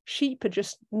 Sheep are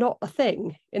just not a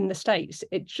thing in the States.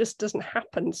 It just doesn't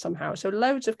happen somehow. So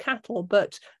loads of cattle,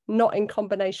 but not in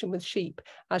combination with sheep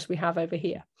as we have over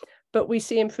here. But we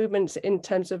see improvements in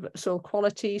terms of soil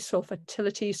quality, soil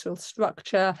fertility, soil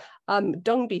structure.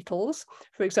 Dung beetles,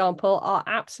 for example, are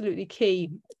absolutely key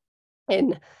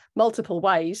in multiple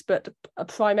ways, but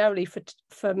primarily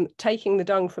from taking the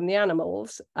dung from the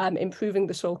animals, improving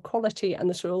the soil quality and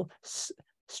the soil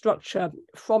structure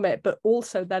from it, but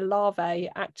also their larvae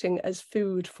acting as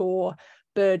food for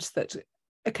birds that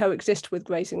coexist with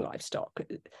grazing livestock.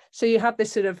 So you have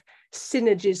this sort of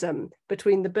synergism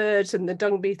between the birds and the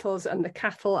dung beetles and the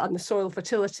cattle and the soil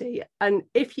fertility. And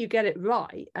if you get it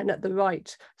right and at the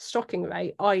right stocking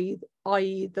rate, i.e.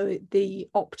 the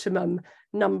optimum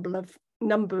number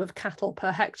of cattle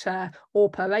per hectare or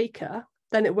per acre,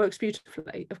 then it works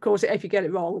beautifully. Of course, if you get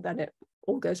it wrong, then it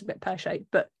all goes a bit pear-shaped.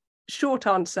 But short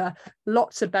answer,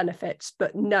 lots of benefits,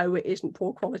 but no, it isn't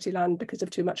poor quality land because of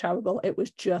too much arable. It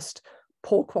was just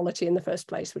poor quality in the first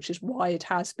place, which is why it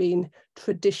has been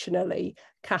traditionally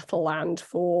cattle land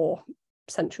for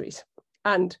centuries.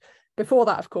 And before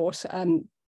that, of course,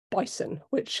 bison,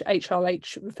 which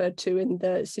HRH referred to in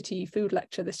the City Food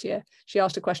lecture this year. She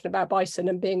asked a question about bison,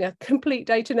 and being a complete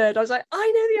data nerd, I was like,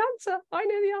 I know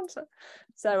the answer.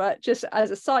 So just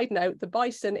as a side note, the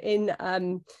bison in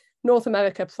North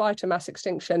America prior to mass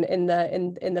extinction in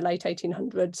the late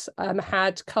 1800s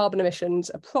had carbon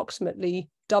emissions approximately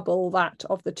double that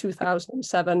of the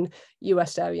 2007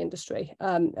 US dairy industry.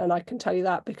 And I can tell you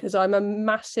that because I'm a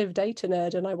massive data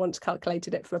nerd and I once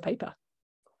calculated it for a paper.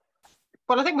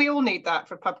 Well, I think we all need that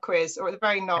for a pub quiz, or at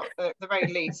the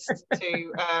very least,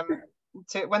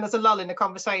 to when there's a lull in the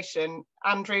conversation.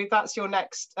 Andrew, that's your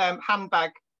next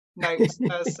handbag note,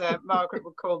 as Margaret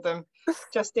would call them,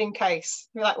 just in case.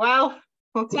 You're like, well,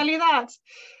 I'll tell you that.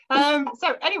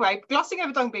 So anyway, glossing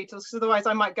over dung beetles, because otherwise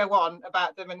I might go on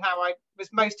about them and how I was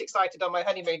most excited on my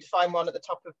honeymoon to find one at the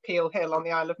top of Peel Hill on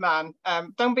the Isle of Man.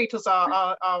 Dung beetles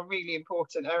are really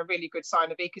important. They're a really good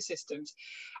sign of ecosystems.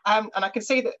 And I can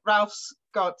see that Ralph's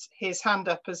got his hand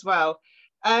up as well.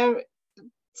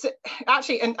 So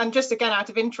actually, and just again out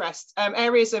of interest,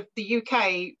 areas of the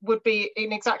UK would be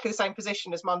in exactly the same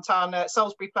position as Montana.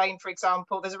 Salisbury Plain, for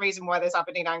example, there's a reason why there's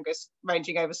Aberdeen Angus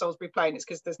ranging over Salisbury Plain. It's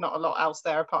because there's not a lot else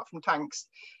there apart from tanks,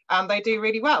 and they do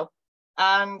really well,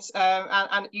 and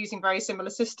using very similar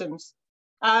systems.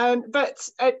 But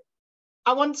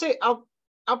I'll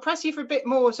press you for a bit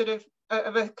more sort of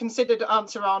a considered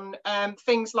answer on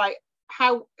things like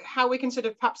how we can sort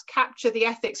of perhaps capture the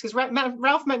ethics, because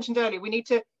Ralph mentioned earlier,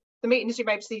 the meat industry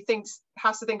maybe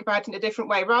has to think about it in a different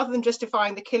way, rather than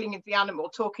justifying the killing of the animal,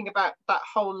 talking about that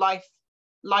whole life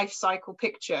cycle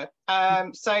picture.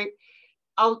 So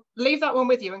I'll leave that one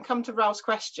with you and come to Ralph's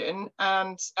question,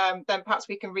 and then perhaps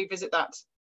we can revisit that.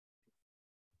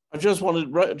 I just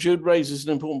wanted, Jude raises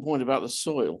an important point about the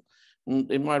soil.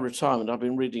 In my retirement, I've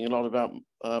been reading a lot about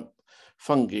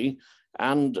fungi,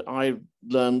 and I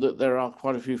learned that there are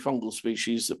quite a few fungal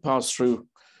species that pass through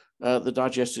the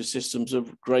digestive systems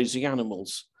of grazing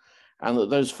animals, and that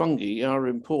those fungi are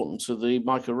important to the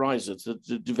mycorrhiza, to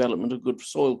the development of good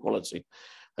soil quality.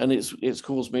 And it's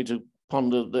caused me to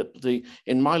ponder that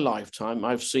in my lifetime,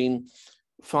 I've seen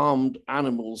farmed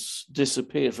animals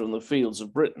disappear from the fields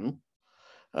of Britain.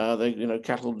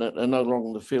 Cattle are no longer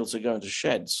in the fields, they're going to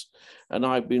sheds. And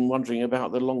I've been wondering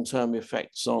about the long-term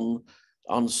effects of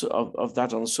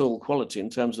that on soil quality in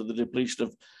terms of the depletion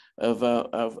of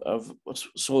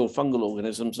soil fungal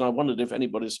organisms. And I wondered if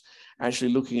anybody's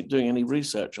actually looking at doing any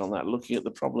research on that, looking at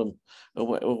the problem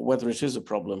or whether it is a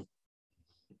problem.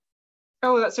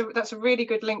 Oh, that's a really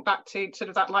good link back to sort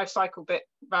of that life cycle bit,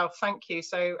 Ralph. Thank you.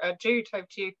 So Jude, over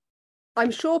to you. I'm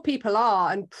sure people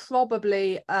are, and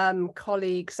probably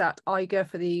colleagues at IGA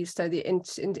for the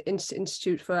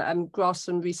Institute for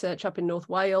Grassland Research up in North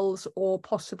Wales, or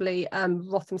possibly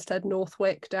Rothamsted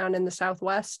Northwick down in the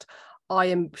southwest. I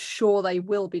am sure they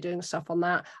will be doing stuff on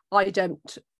that. I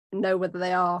don't know whether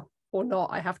they are or not,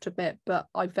 I have to admit, but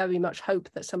I very much hope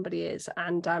that somebody is,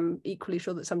 and I'm equally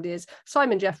sure that somebody is.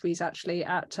 Simon Jeffries actually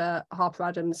at Harper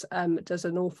Adams does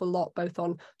an awful lot both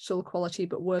on soil quality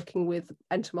but working with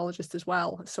entomologists as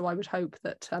well, so I would hope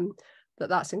that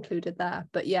that's included there.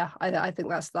 But yeah, I think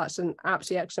that's an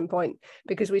absolutely excellent point,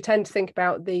 because we tend to think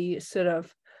about the sort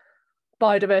of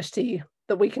biodiversity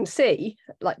that we can see,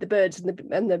 like the birds and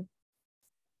the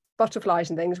butterflies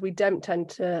and things. We don't tend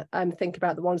to think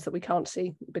about the ones that we can't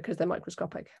see because they're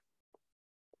microscopic.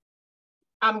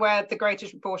 And where the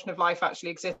greatest proportion of life actually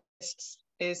exists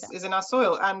is in our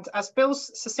soil. And as Bill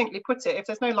succinctly put it, if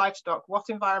there's no livestock, what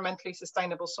environmentally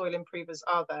sustainable soil improvers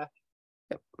are there?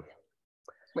 Yep.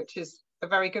 Which is a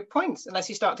very good point, unless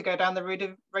you start to go down the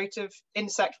route of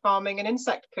insect farming and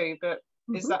insect poo. But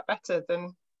is that better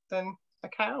than a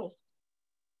cow?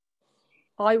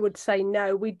 I would say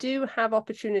no. We do have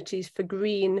opportunities for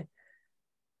green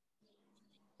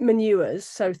manures,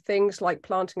 so things like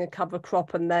planting a cover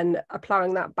crop and then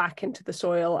applying that back into the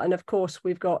soil. And of course,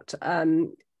 we've got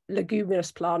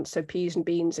leguminous plants, so peas and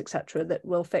beans, etc., that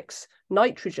will fix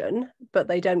nitrogen, but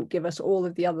they don't give us all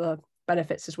of the other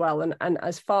benefits as well. And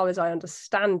as far as I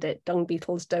understand it, dung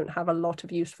beetles don't have a lot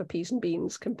of use for peas and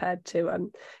beans compared to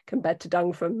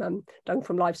dung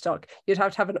from livestock. You'd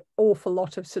have to have an awful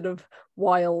lot of sort of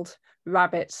wild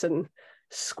rabbits and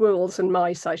squirrels and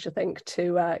mice, I should think,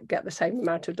 to get the same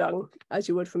amount of dung as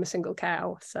you would from a single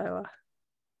cow. So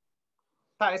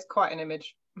that is quite an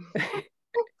image.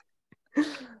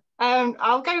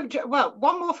 I'll go, well,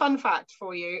 one more fun fact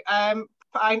for you.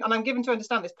 And I'm given to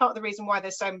understand this, part of the reason why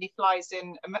there's so many flies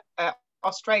in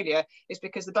Australia is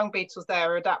because the dung beetles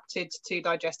there are adapted to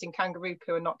digesting kangaroo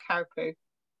poo and not cow poo.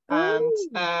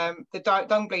 And the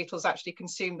dung beetles actually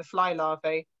consume the fly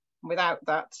larvae. Without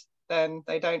that, then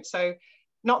they don't. So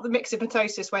not that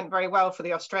myxomatosis went very well for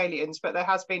the Australians, but there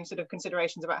has been sort of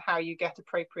considerations about how you get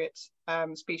appropriate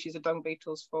species of dung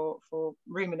beetles for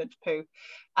ruminant poo.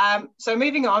 So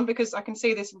moving on, because I can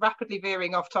see this rapidly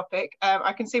veering off topic,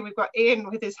 I can see we've got Ian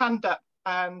with his hand up,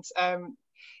 and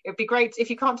it'd be great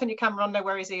if you can't turn your camera on, no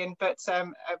worries, Ian, but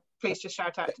please just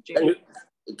shout out to Jude.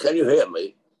 Can you hear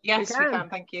me? Yes, we can,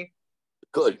 thank you.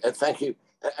 Good, and thank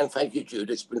you, Jude.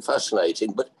 It's been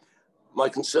fascinating, but my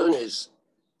concern is,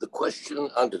 the question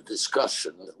under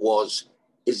discussion was,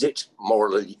 is it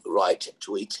morally right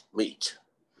to eat meat?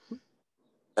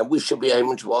 And we should be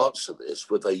able to answer this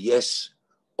with a yes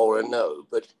or a no,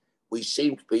 but we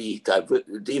seem to be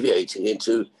deviating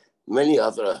into many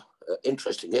other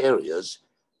interesting areas,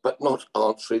 but not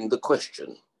answering the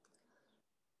question.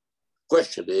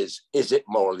 Question is it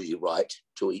morally right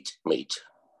to eat meat?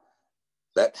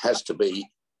 That has to be,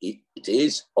 it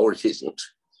is or it isn't.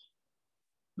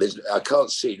 I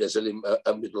can't see there's a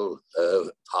middle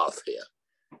path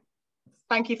here.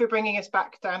 Thank you for bringing us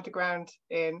back down to ground,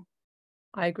 Ian.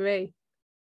 I agree.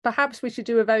 Perhaps we should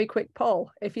do a very quick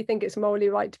poll. If you think it's morally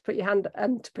right to put your hand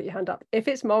up. If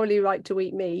it's morally right to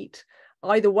eat meat,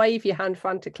 either wave your hand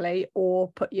frantically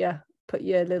or put your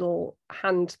little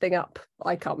hand thing up.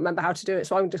 I can't remember how to do it,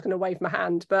 so I'm just going to wave my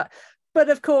hand. But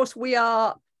of course, we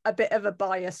are a bit of a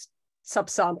biased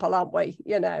subsample, aren't we?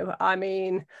 You know, I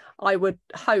mean, I would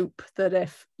hope that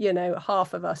if, you know,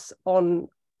 half of us on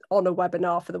a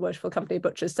webinar for the Worshipful Company of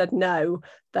Butchers said no,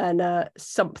 then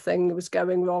something was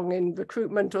going wrong in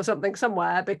recruitment or something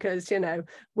somewhere, because, you know,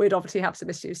 we'd obviously have some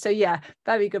issues. So yeah,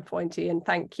 very good point, Ian.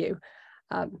 Thank you.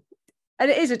 And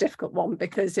it is a difficult one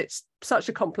because it's such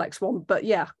a complex one, but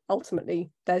yeah, ultimately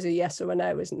there's a yes or a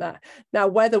no, isn't there? Now,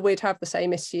 whether we'd have the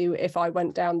same issue if I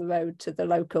went down the road to the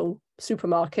local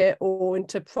supermarket or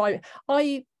into private,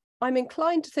 I'm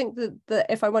inclined to think that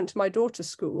if I went to my daughter's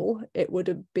school, it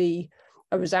would be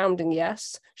a resounding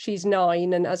yes. She's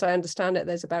 9, and as I understand it,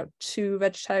 there's about 2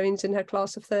 vegetarians in her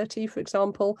class of 30, for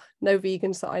example, no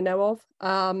vegans that I know of.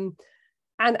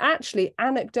 And actually,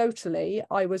 anecdotally,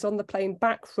 I was on the plane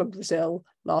back from Brazil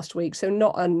last week, so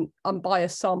not an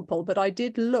unbiased sample, but I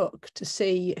did look to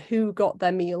see who got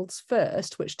their meals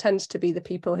first, which tends to be the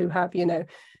people who have, you know,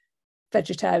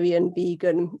 vegetarian,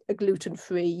 vegan,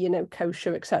 gluten-free, you know,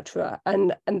 kosher, etc.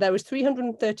 And there was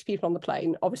 330 people on the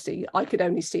plane. Obviously, I could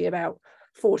only see about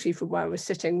 40 from where I was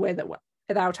sitting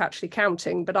without actually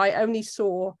counting, but I only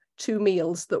saw 2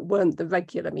 meals that weren't the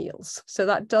regular meals. So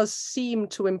that does seem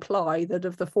to imply that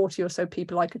of the 40 or so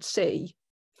people I could see,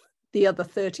 the other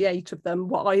 38 of them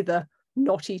were either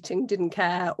not eating, didn't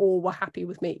care, or were happy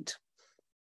with meat.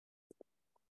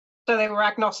 So they were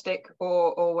agnostic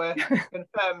or were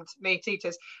confirmed meat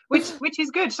eaters, which is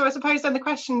good. So I suppose then the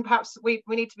question perhaps we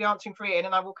need to be answering for Ian,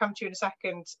 and I will come to you in a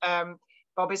second,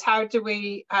 Bob, is how do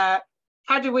we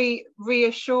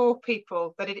reassure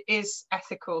people that it is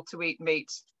ethical to eat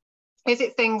meat? Is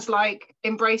it things like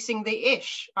embracing the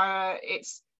ish?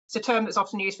 It's a term that's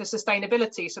often used for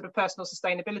sustainability, sort of personal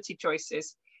sustainability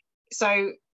choices.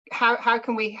 So how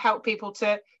can we help people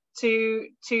to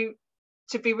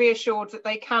be reassured that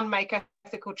they can make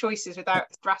ethical choices without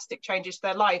drastic changes to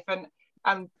their life,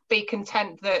 and be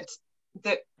content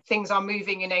that things are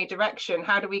moving in a direction?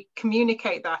 How do we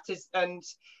communicate that?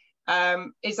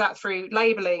 Is that through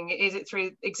labelling? Is it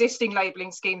through existing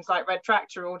labelling schemes like Red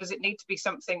Tractor, or does it need to be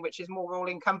something which is more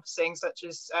all-encompassing, such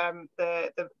as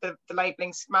the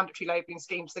mandatory labelling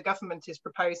schemes the government is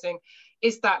proposing?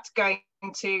 Is that going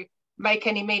to make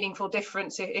any meaningful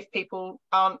difference if people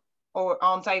aren't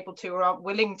able to or aren't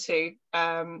willing to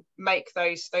make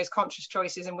those conscious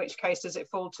choices? In which case, does it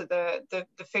fall to the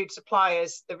food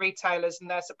suppliers, the retailers and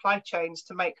their supply chains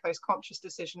to make those conscious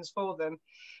decisions for them?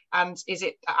 And is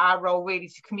it our role really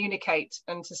to communicate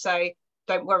and to say,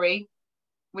 don't worry,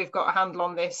 we've got a handle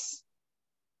on this,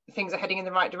 things are heading in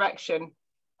the right direction?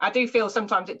 I do feel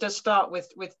sometimes it does start with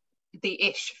the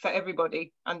ish for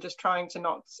everybody, and just trying to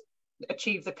not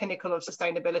achieve the pinnacle of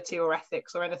sustainability or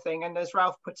ethics or anything, and as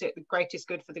Ralph put it, the greatest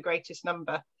good for the greatest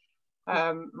number,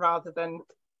 rather than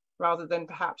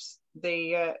perhaps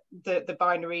the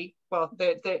binary, well,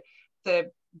 the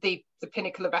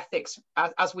pinnacle of ethics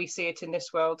as we see it in this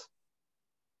world.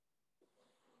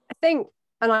 I think,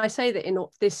 and I say that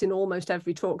in almost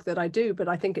every talk that I do, but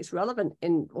I think it's relevant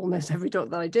in almost every talk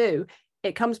that I do,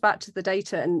 it comes back to the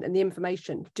data and the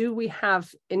information. Do we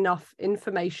have enough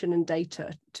information and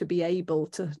data to be able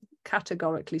to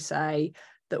categorically say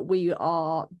that we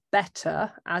are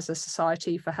better as a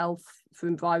society for health, for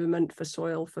environment, for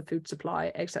soil, for food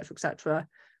supply, etc.,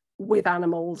 with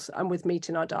animals and with meat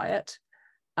in our diet?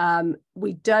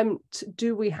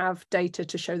 Do we have data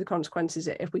to show the consequences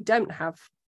if we don't have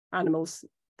animals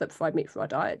that provide meat for our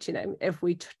diet? You know, if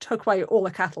we took away all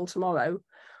the cattle tomorrow,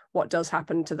 what does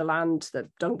happen to the land, the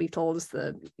dung beetles,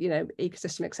 the, you know,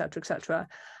 ecosystem, etc.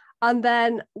 And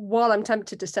then, while I'm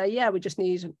tempted to say, yeah, we just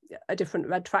need a different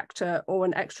Red Tractor or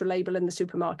an extra label in the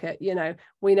supermarket, you know,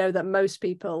 we know that most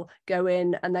people go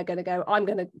in and they're going to go, I'm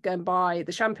going to go and buy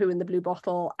the shampoo in the blue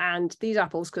bottle and these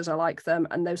apples because I like them,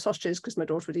 and those sausages because my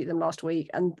daughter would eat them last week,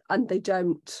 and they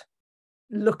don't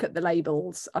look at the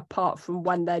labels apart from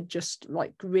when they're just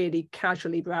like really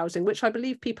casually browsing, which I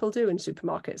believe people do in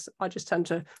supermarkets. I just tend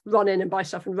to run in and buy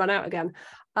stuff and run out again.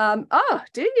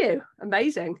 Do you?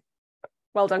 Amazing.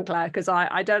 Well done, Claire, because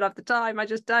I don't have the time. I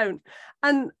just don't.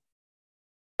 And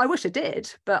I wish I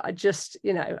did, but I just,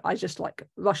 you know, I just like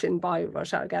rush in by,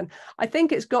 rush out again. I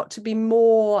think it's got to be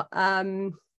more,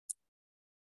 I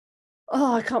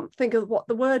can't think of what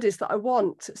the word is that I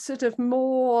want, sort of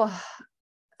more,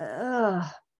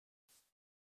 not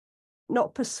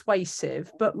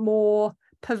persuasive, but more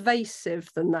pervasive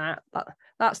than that.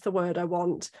 That's the word I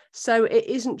want. So it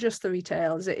isn't just the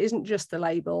retails, it isn't just the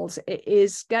labels, it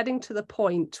is getting to the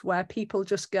point where people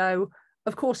just go,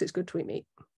 of course it's good to eat meat,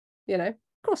 you know,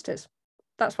 of course it is,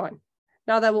 that's fine.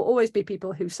 Now there will always be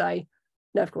people who say,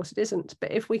 no, of course it isn't.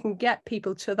 But if we can get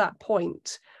people to that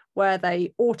point where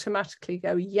they automatically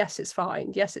go, yes, it's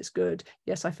fine, yes, it's good,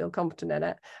 yes, I feel confident in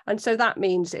it. And so that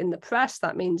means in the press,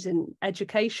 that means in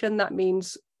education, that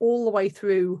means all the way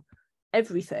through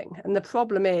everything. And the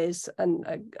problem is, and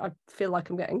I feel like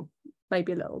I'm getting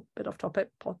maybe a little bit off topic,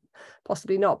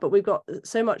 possibly not, but we've got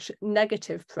so much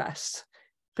negative press,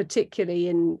 particularly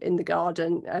in the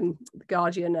Guardian and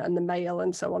the Mail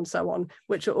and so on,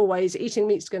 which are always eating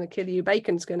meat's going to kill you,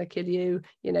 bacon's going to kill you,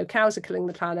 you know, cows are killing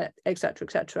the planet, etc.,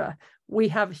 etc. We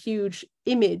have a huge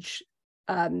image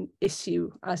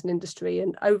issue as an industry,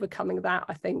 and overcoming that,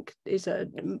 I think, is a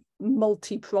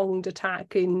multi-pronged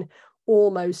attack in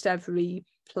almost every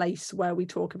place where we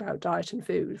talk about diet and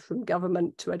food, from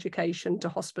government to education to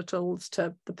hospitals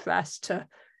to the press to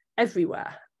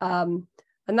everywhere. And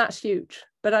that's huge.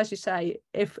 But as you say,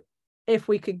 if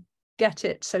we could get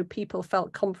it so people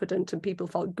felt confident and people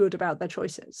felt good about their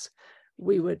choices,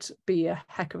 we would be a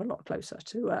heck of a lot closer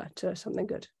to something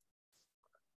good.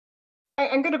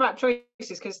 And good about choices,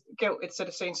 because guilt, it sort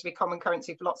of seems to be common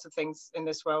currency for lots of things in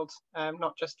this world,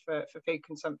 not just for food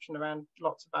consumption, around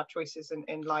lots of our choices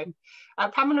in life.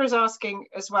 Pamela is asking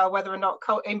as well whether or not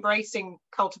embracing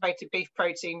cultivated beef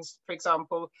proteins, for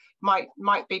example, might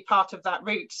be part of that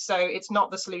route. So it's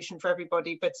not the solution for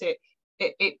everybody, but it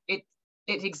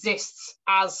exists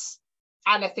as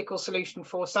an ethical solution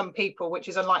for some people, which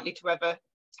is unlikely to ever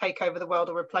take over the world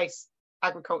or replace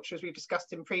agriculture, as we've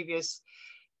discussed in previous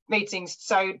meetings.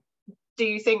 So do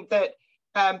you think that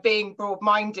being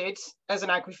broad-minded as an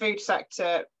agri-food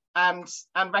sector and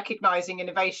recognizing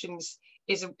innovations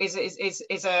is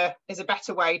a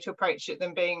better way to approach it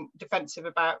than being defensive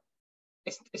about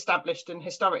established and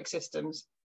historic systems?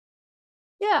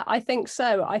 Yeah, I think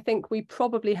so. I think we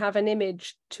probably have an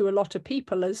image to a lot of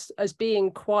people as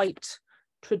being quite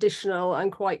traditional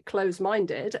and quite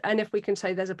close-minded, and if we can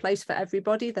say there's a place for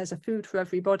everybody, there's a food for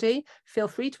everybody, feel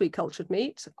free to eat cultured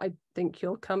meat. I think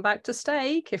you'll come back to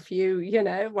steak if you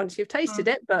know, once you've tasted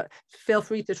it, but feel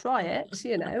free to try it.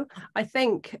 You know, I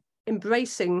think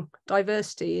embracing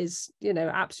diversity is, you know,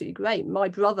 absolutely great. My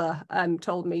brother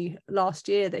told me last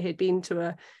year that he'd been to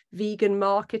a vegan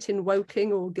market in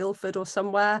Woking or Guildford or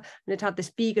somewhere, and it had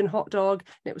this vegan hot dog,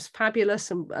 and it was fabulous,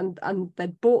 and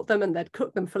they'd bought them and they'd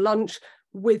cooked them for lunch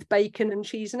with bacon and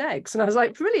cheese and eggs. And I was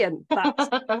like, brilliant, that's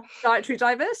dietary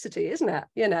diversity, isn't it?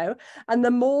 You know, and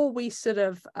the more we sort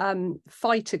of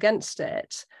fight against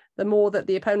it, the more that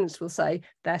the opponents will say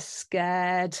they're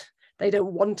scared, they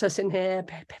don't want us in here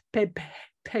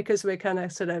because we're kind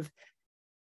of sort of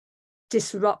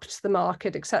disrupt the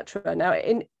market, etc. Now,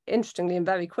 interestingly and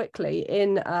very quickly,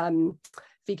 in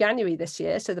Veganuary this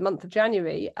year, so the month of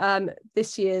January,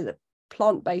 this year,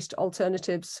 plant-based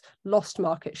alternatives lost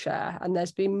market share, and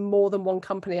there's been more than one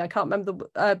company. I can't remember,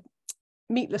 the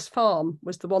Meatless Farm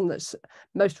was the one that's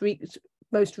most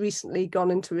recently gone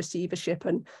into receivership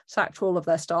and sacked all of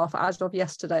their staff as of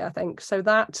yesterday, I think. So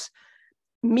that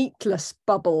meatless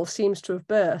bubble seems to have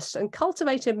burst, and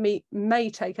cultivated meat may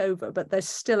take over, but there's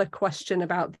still a question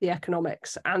about the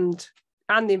economics and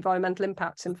the environmental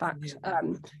impacts, in fact,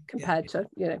 compared to,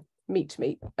 you know, meat.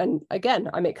 And again,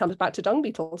 I mean, it comes back to dung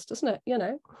beetles, doesn't it? You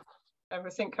know,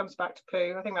 everything comes back to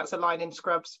poo. I think that's a line in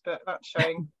Scrubs, but that's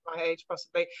showing my age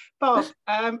possibly. Bob,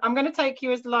 I'm going to take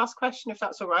you as the last question, if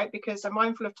that's all right, because I'm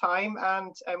mindful of time,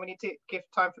 and we need to give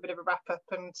time for a bit of a wrap up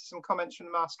and some comments from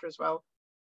the master as well.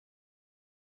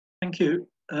 Thank you.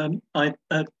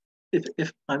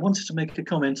 If I wanted to make a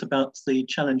comment about the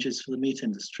challenges for the meat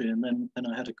industry, and then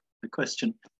I had a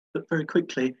question, but very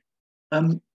quickly,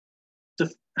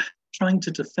 trying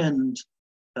to defend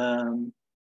an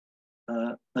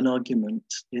argument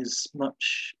is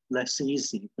much less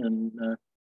easy than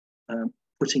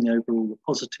putting over all the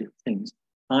positive things.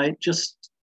 I just,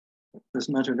 as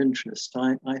a matter of interest,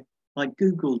 I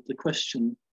Googled the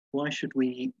question, why should we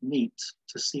eat meat,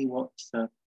 to see what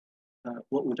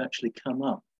would actually come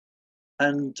up.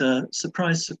 And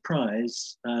surprise,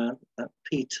 surprise,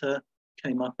 Peter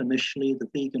came up initially, the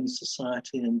Vegan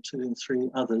Society, and 2 and 3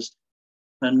 others.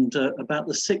 And about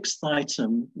the 6th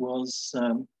item was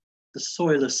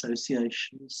Soil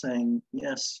Association saying,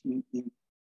 yes,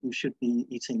 you should be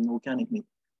eating organic meat.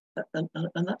 And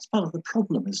that's part of the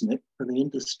problem, isn't it, for the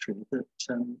industry,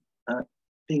 that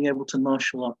being able to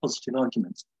marshal our positive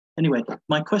arguments. Anyway,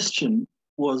 my question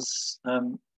was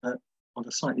on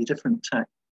a slightly different tack.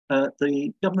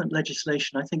 The government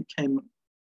legislation, I think, came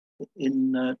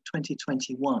in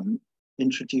 2021,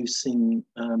 introducing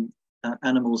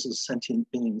animals as sentient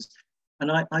beings.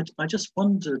 And I just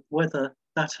wondered whether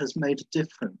that has made a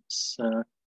difference.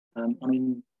 I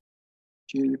mean,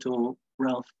 Jude or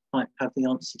Ralph might have the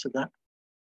answer to that.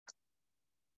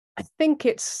 I think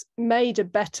it's made a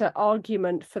better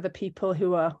argument for the people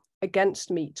who are against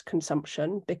meat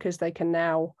consumption, because they can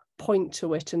now point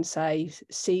to it and say,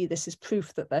 see, this is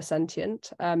proof that they're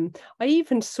sentient. I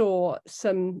even saw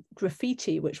some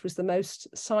graffiti, which was the most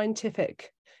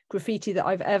scientific graffiti that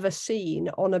I've ever seen,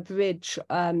 on a bridge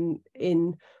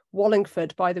in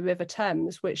Wallingford by the River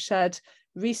Thames, which said,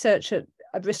 research at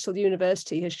Bristol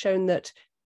University has shown that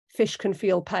fish can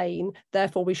feel pain,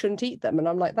 therefore we shouldn't eat them. And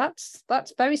I'm like, that's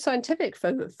very scientific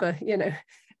for you know,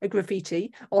 a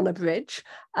graffiti on a bridge.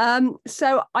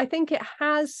 So I think it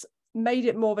has made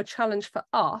it more of a challenge for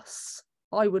us.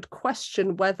 I would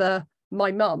question whether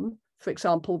my mum, for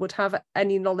example, would have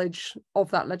any knowledge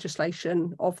of that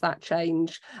legislation, of that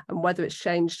change, and whether it's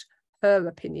changed her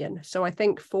opinion. So I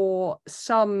think for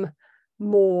some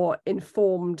more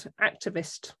informed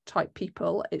activist type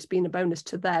people, it's been a bonus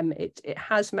to them. It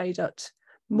has made it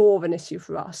more of an issue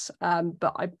for us.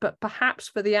 But perhaps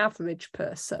for the average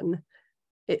person,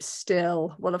 it's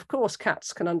still, well, of course,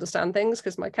 cats can understand things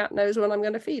because my cat knows when I'm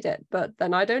going to feed it, but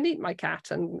then I don't eat my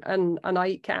cat and I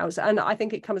eat cows. And I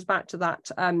think it comes back to that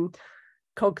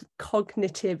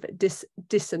cognitive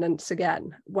dissonance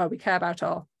again, where we care about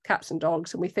our cats and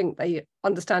dogs and we think they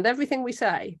understand everything we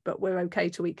say, but we're okay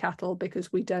to eat cattle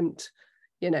because we don't,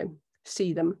 you know,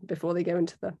 see them before they go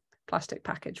into the plastic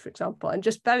package, for example. And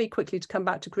just very quickly to come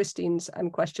back to Christine's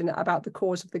question about the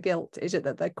cause of the guilt, is it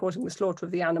that they're causing the slaughter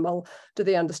of the animal? Do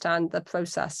they understand the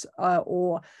process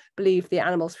or believe the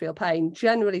animals feel pain?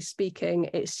 Generally speaking,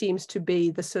 it seems to be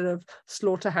the sort of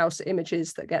slaughterhouse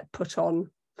images that get put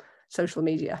on social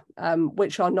media,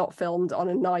 which are not filmed on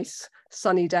a nice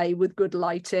sunny day with good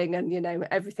lighting and, you know,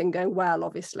 everything going well.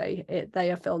 Obviously they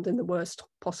are filmed in the worst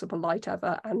possible light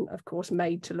ever, and of course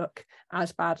made to look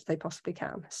as bad as they possibly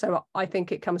can. So I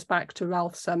think it comes back to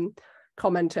Ralph's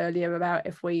comment earlier about,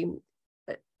 if we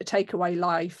take away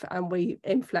life and we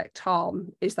inflict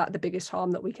harm, is that the biggest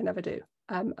harm that we can ever do?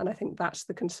 And I think that's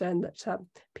the concern that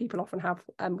people often have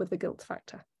with the guilt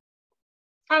factor.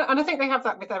 And I think they have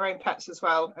that with their own pets as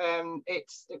well.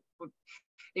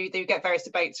 You get various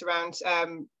debates around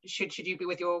should you be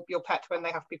with your pet when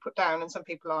they have to be put down, and some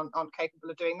people aren't capable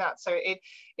of doing that. So it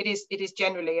is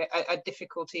generally a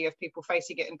difficulty of people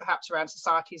facing it, and perhaps around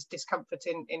society's discomfort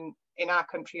in our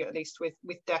country, at least,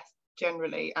 with death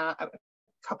generally,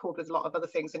 coupled with a lot of other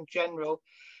things, and general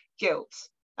guilt.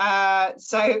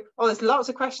 So there's lots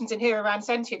of questions in here around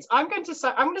sentience. I'm going to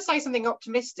say something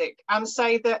optimistic and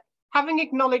say that, having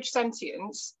acknowledged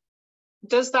sentience,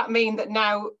 does that mean that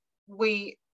now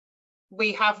we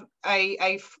have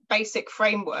a basic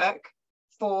framework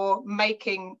for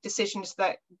making decisions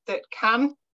that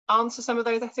can answer some of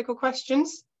those ethical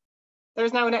questions? There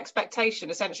is now an expectation,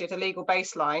 essentially at a legal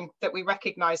baseline, that we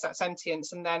recognise that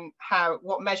sentience, and then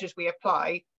what measures we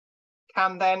apply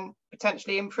can then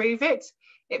potentially improve it.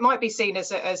 It might be seen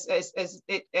as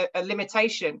a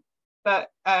limitation.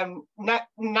 But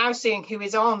now seeing who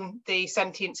is on the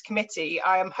sentience committee,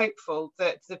 I am hopeful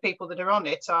that the people that are on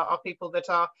it are people that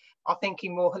are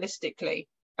thinking more holistically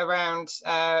around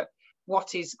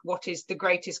what is the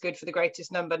greatest good for the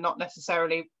greatest number, not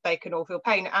necessarily they can all feel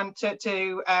pain. And to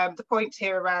the point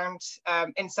here around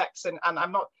insects, and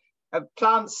I'm not,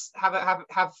 plants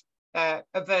have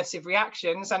aversive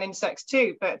reactions, and insects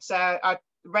too, but I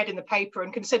read in the paper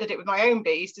and considered it with my own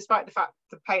bees, despite the fact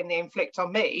the pain they inflict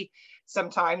on me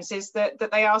sometimes is that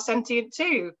they are sentient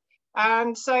too.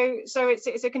 And so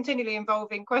it's a continually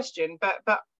evolving question,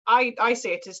 but I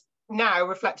see it as, now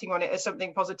reflecting on it, as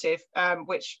something positive,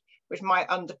 which might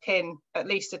underpin, at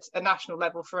least at a national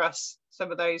level for us,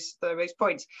 some of those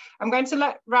points. I'm going to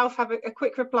let Ralph have a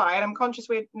quick reply, and I'm conscious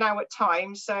we're now at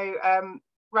time. So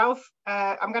Ralph,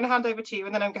 I'm going to hand over to you,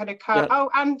 and then I'm going to cut. Yeah.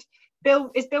 Oh, and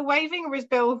Bill, is Bill waving, or is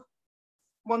Bill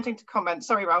wanting to comment?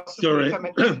 Sorry, Ralph. Sorry,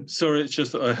 sorry, it's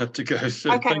just that I have to go.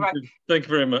 So okay, right. Thank you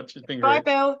very much. It's been Bye, great.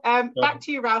 Bill. Back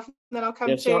to you, Ralph, and then I'll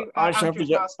come to Andrew.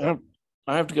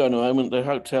 I have to go in a moment. The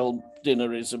hotel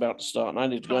dinner is about to start, and I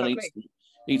need to go and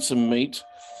eat some meat.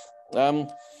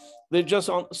 They just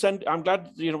send. I'm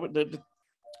glad, you know,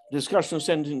 discussion of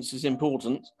sentience is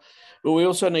important, but we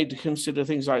also need to consider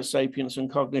things like sapience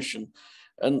and cognition,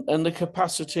 and the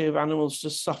capacity of animals to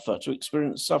suffer, to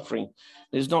experience suffering.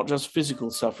 It's not just physical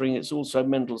suffering, it's also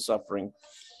mental suffering.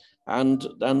 And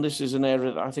this is an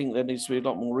area that I think there needs to be a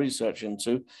lot more research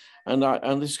into.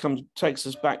 And this takes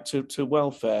us back to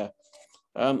welfare.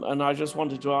 And I just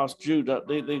wanted to ask Jude,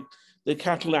 the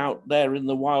cattle out there in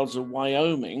the wilds of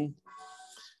Wyoming,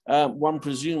 one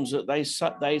presumes that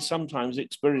they sometimes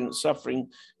experience suffering,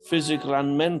 physical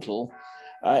and mental,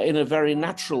 in a very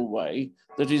natural way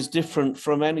that is different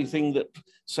from anything that,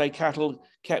 say, cattle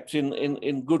kept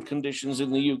in good conditions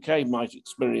in the UK might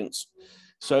experience.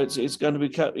 So it's going to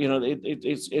be,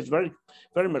 it's very,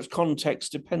 very much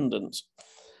context dependent.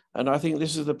 And I think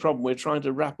this is the problem. We're trying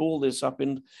to wrap all this up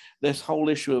in this whole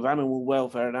issue of animal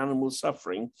welfare and animal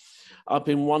suffering up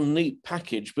in one neat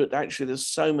package, but actually there's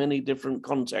so many different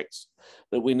contexts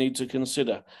that we need to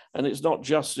consider. And it's not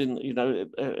just in,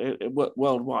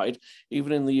 worldwide,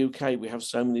 even in the UK, we have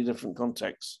so many different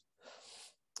contexts.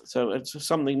 So it's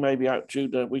something maybe,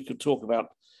 Jude, we could talk about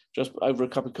just over a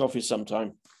cup of coffee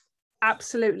sometime.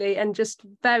 Absolutely. And just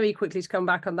very quickly to come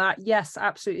back on that, yes,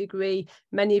 absolutely agree.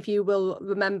 Many of you will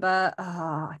remember,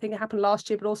 I think it happened last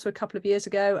year, but also a couple of years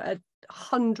ago,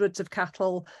 hundreds of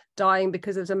cattle dying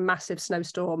because there was a massive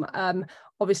snowstorm.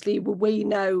 Obviously, we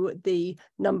know the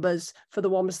numbers for the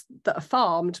ones that are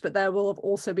farmed, but there will have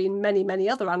also been many, many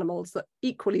other animals that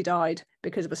equally died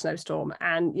because of a snowstorm.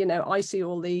 And, I see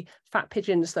all the fat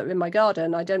pigeons that are in my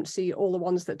garden. I don't see all the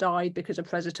ones that died because of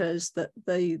predators, that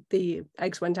the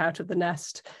eggs went out of the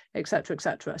nest, etc.,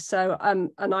 etc. So, and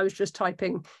I was just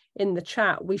typing in the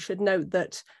chat, we should note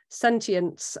that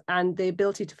sentience and the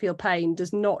ability to feel pain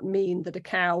does not mean that a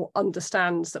cow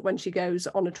understands that when she goes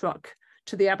on a truck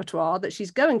to the abattoir, that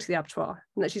she's going to the abattoir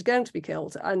and that she's going to be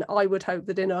killed. And I would hope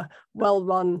that in a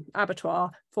well-run abattoir,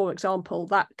 for example,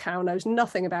 that cow knows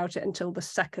nothing about it until the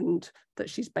second that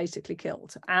she's basically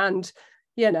killed. And,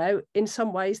 in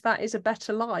some ways that is a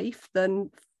better life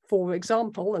than, for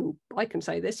example, and I can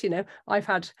say this, I've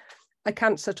had a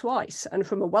cancer twice, and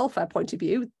from a welfare point of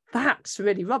view, that's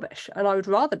really rubbish. And I would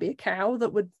rather be a cow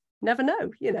that would never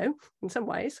know, in some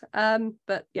ways.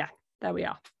 But yeah, there we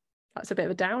are. That's a bit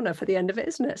of a downer for the end of it,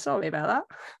 isn't it? Sorry about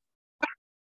that.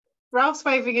 Ralph's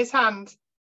waving his hand.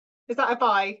 Is that a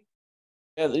bye?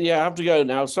 Yeah, I have to go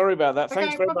now. Sorry about that. Okay,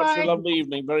 thanks very much for a lovely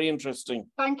evening. Very interesting.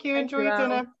 Thank you. Enjoy your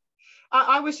dinner.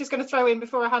 I was just going to throw in,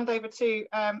 before I hand over to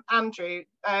Andrew,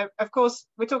 of course,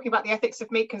 we're talking about the ethics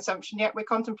of meat consumption, yet we're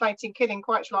contemplating killing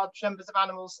quite large numbers of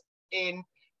animals in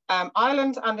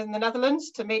Ireland and in the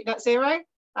Netherlands to meet net zero.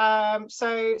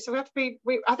 So we have to be,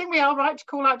 I think we are right to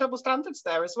call out double standards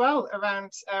there as well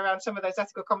around some of those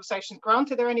ethical conversations.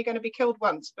 Granted, they're only going to be killed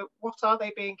once, but what are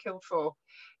they being killed for?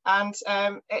 And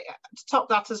to top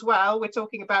that as well, we're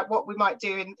talking about what we might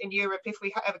do in Europe if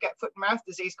we ever get foot and mouth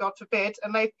disease, God forbid,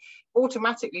 and they've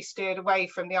automatically steered away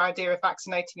from the idea of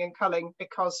vaccinating and culling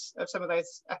because of some of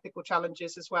those ethical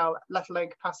challenges as well, let alone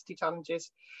capacity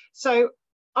challenges. So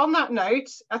on that note,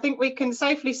 I think we can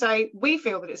safely say we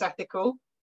feel that it's ethical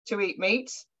to eat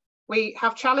meat. We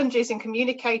have challenges in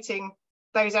communicating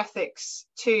those ethics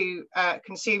to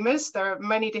consumers. There are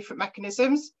many different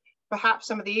mechanisms. Perhaps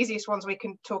some of the easiest ones we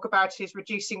can talk about is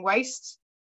reducing waste,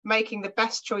 making the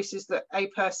best choices that a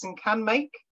person can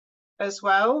make as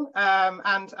well,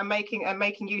 and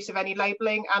making use of any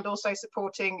labelling, and also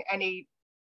supporting any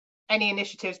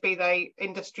initiatives, be they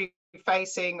industry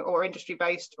facing or industry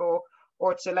based or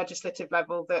at a legislative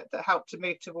level, that help to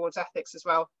move towards ethics as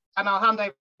well. And I'll hand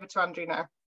over to Andrew now.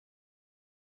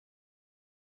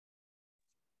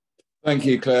 Thank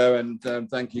you, Claire, and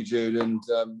thank you, Jude. And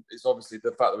it's obviously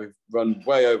the fact that we've run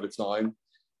way over time.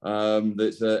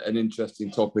 That's an interesting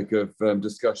topic of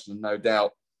discussion, and no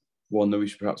doubt one that we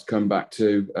should perhaps come back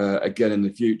to again in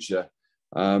the future.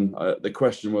 The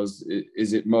question was,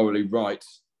 is it morally right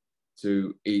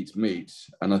to eat meat?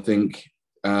 And I think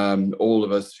all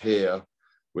of us here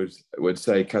would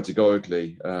say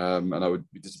categorically, and I would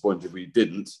be disappointed if we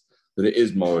didn't, that it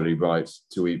is morally right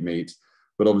to eat meat.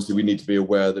 But obviously we need to be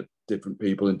aware that different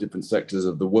people in different sectors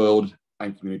of the world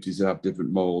and communities have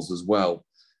different morals as well.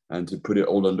 And to put it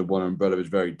all under one umbrella is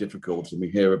very difficult. And we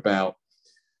hear about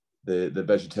the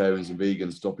vegetarians and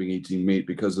vegans stopping eating meat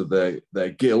because of their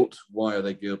guilt. Why are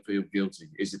they feel guilty?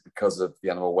 Is it because of the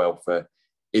animal welfare?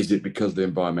 Is it because of the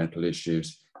environmental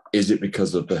issues? Is it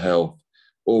because of the health?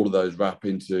 All of those wrap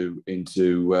into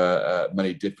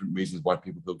many different reasons why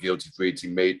people feel guilty for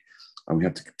eating meat. And we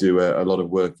have to do a lot of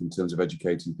work in terms of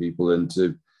educating people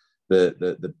into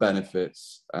the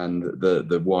benefits and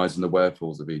the whys and the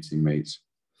wherefores of eating meat.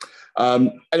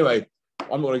 Anyway,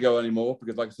 I'm not going to go anymore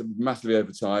because, like I said, massively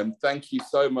over time. Thank you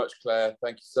so much, Claire.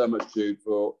 Thank you so much, Jude,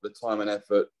 for the time and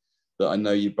effort that I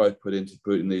know you both put into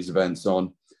putting these events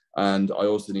on. And I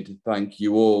also need to thank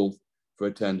you all for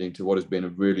attending to what has been a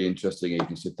really interesting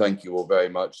evening. So thank you all very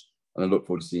much. And I look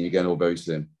forward to seeing you again all very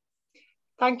soon.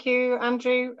 Thank you,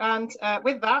 Andrew. And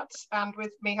with that, and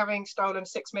with me having stolen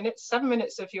 7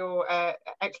 minutes of your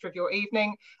extra of your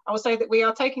evening, I will say that we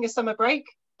are taking a summer break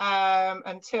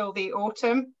until the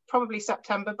autumn, probably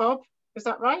September, Bob. Is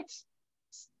that right?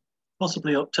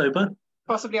 Possibly October.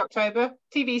 Possibly October,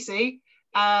 TBC,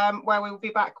 where we will be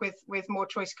back with more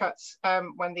choice cuts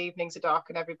when the evenings are dark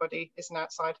and everybody isn't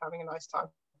outside having a nice time.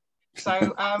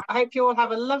 So I hope you all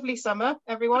have a lovely summer,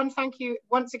 everyone. Thank you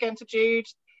once again to Jude.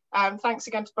 Thanks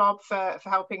again to Bob for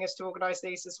helping us to organise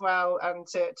these as well, and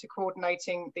to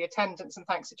coordinating the attendance, and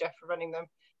thanks to Jeff for running them.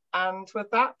 And with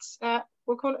that,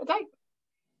 we'll call it a day.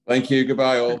 Thank you.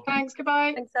 Goodbye all. Thanks.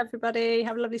 Goodbye. Thanks everybody.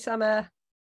 Have a lovely summer.